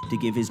urge you to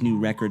give his new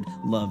record,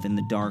 Love in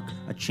the Dark,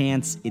 a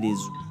chance. It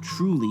is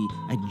truly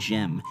a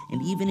gem.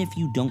 And even if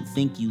you don't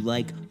think you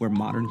like where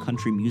modern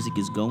country music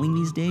is going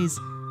these days,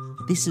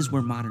 this is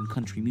where modern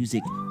country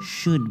music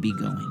should be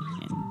going.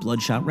 And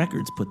Bloodshot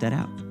Records put that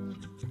out.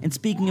 And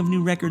speaking of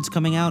new records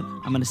coming out,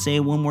 I'm going to say it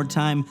one more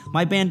time.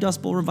 My band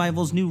Dust Bowl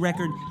Revival's new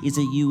record, Is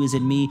It You, Is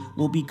It Me,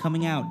 will be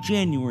coming out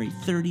January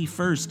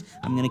 31st.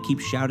 I'm going to keep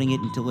shouting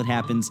it until it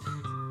happens.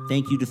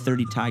 Thank you to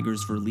 30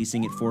 Tigers for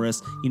releasing it for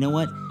us. You know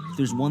what? If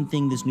there's one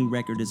thing this new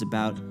record is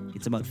about,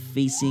 it's about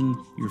facing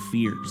your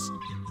fears.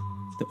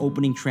 The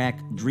opening track,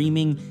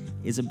 Dreaming,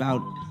 is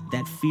about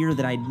that fear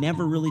that I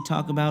never really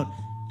talk about,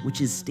 which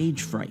is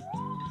stage fright.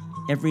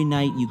 Every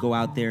night you go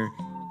out there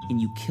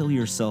and you kill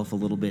yourself a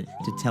little bit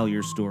to tell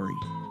your story.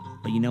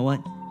 But you know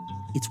what?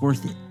 It's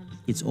worth it.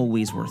 It's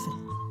always worth it.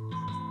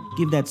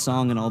 Give that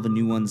song and all the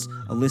new ones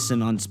a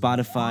listen on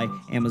Spotify,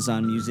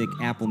 Amazon Music,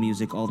 Apple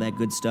Music, all that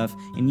good stuff.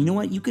 And you know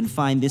what? You can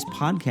find this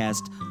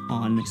podcast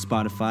on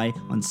Spotify,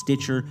 on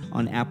Stitcher,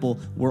 on Apple.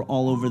 We're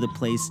all over the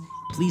place.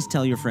 Please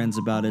tell your friends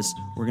about us.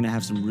 We're going to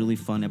have some really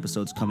fun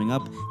episodes coming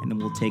up, and then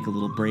we'll take a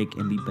little break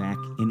and be back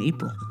in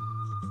April.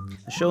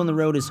 The Show on the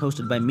Road is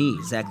hosted by me,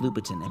 Zach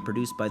Lupetin, and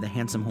produced by the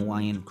handsome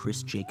Hawaiian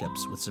Chris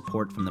Jacobs, with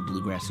support from the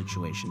Bluegrass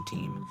Situation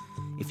team.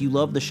 If you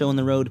love The Show on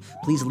the Road,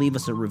 please leave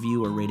us a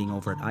review or rating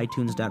over at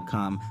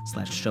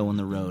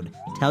itunes.com/showontheroad.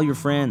 Tell your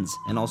friends,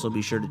 and also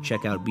be sure to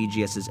check out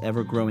BGS's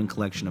ever-growing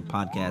collection of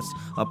podcasts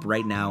up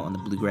right now on the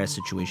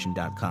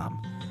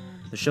bluegrasssituation.com.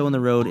 The Show on the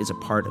Road is a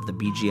part of the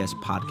BGS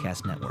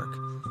Podcast Network.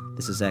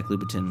 This is Zach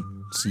Lupetin.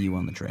 See you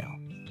on the trail.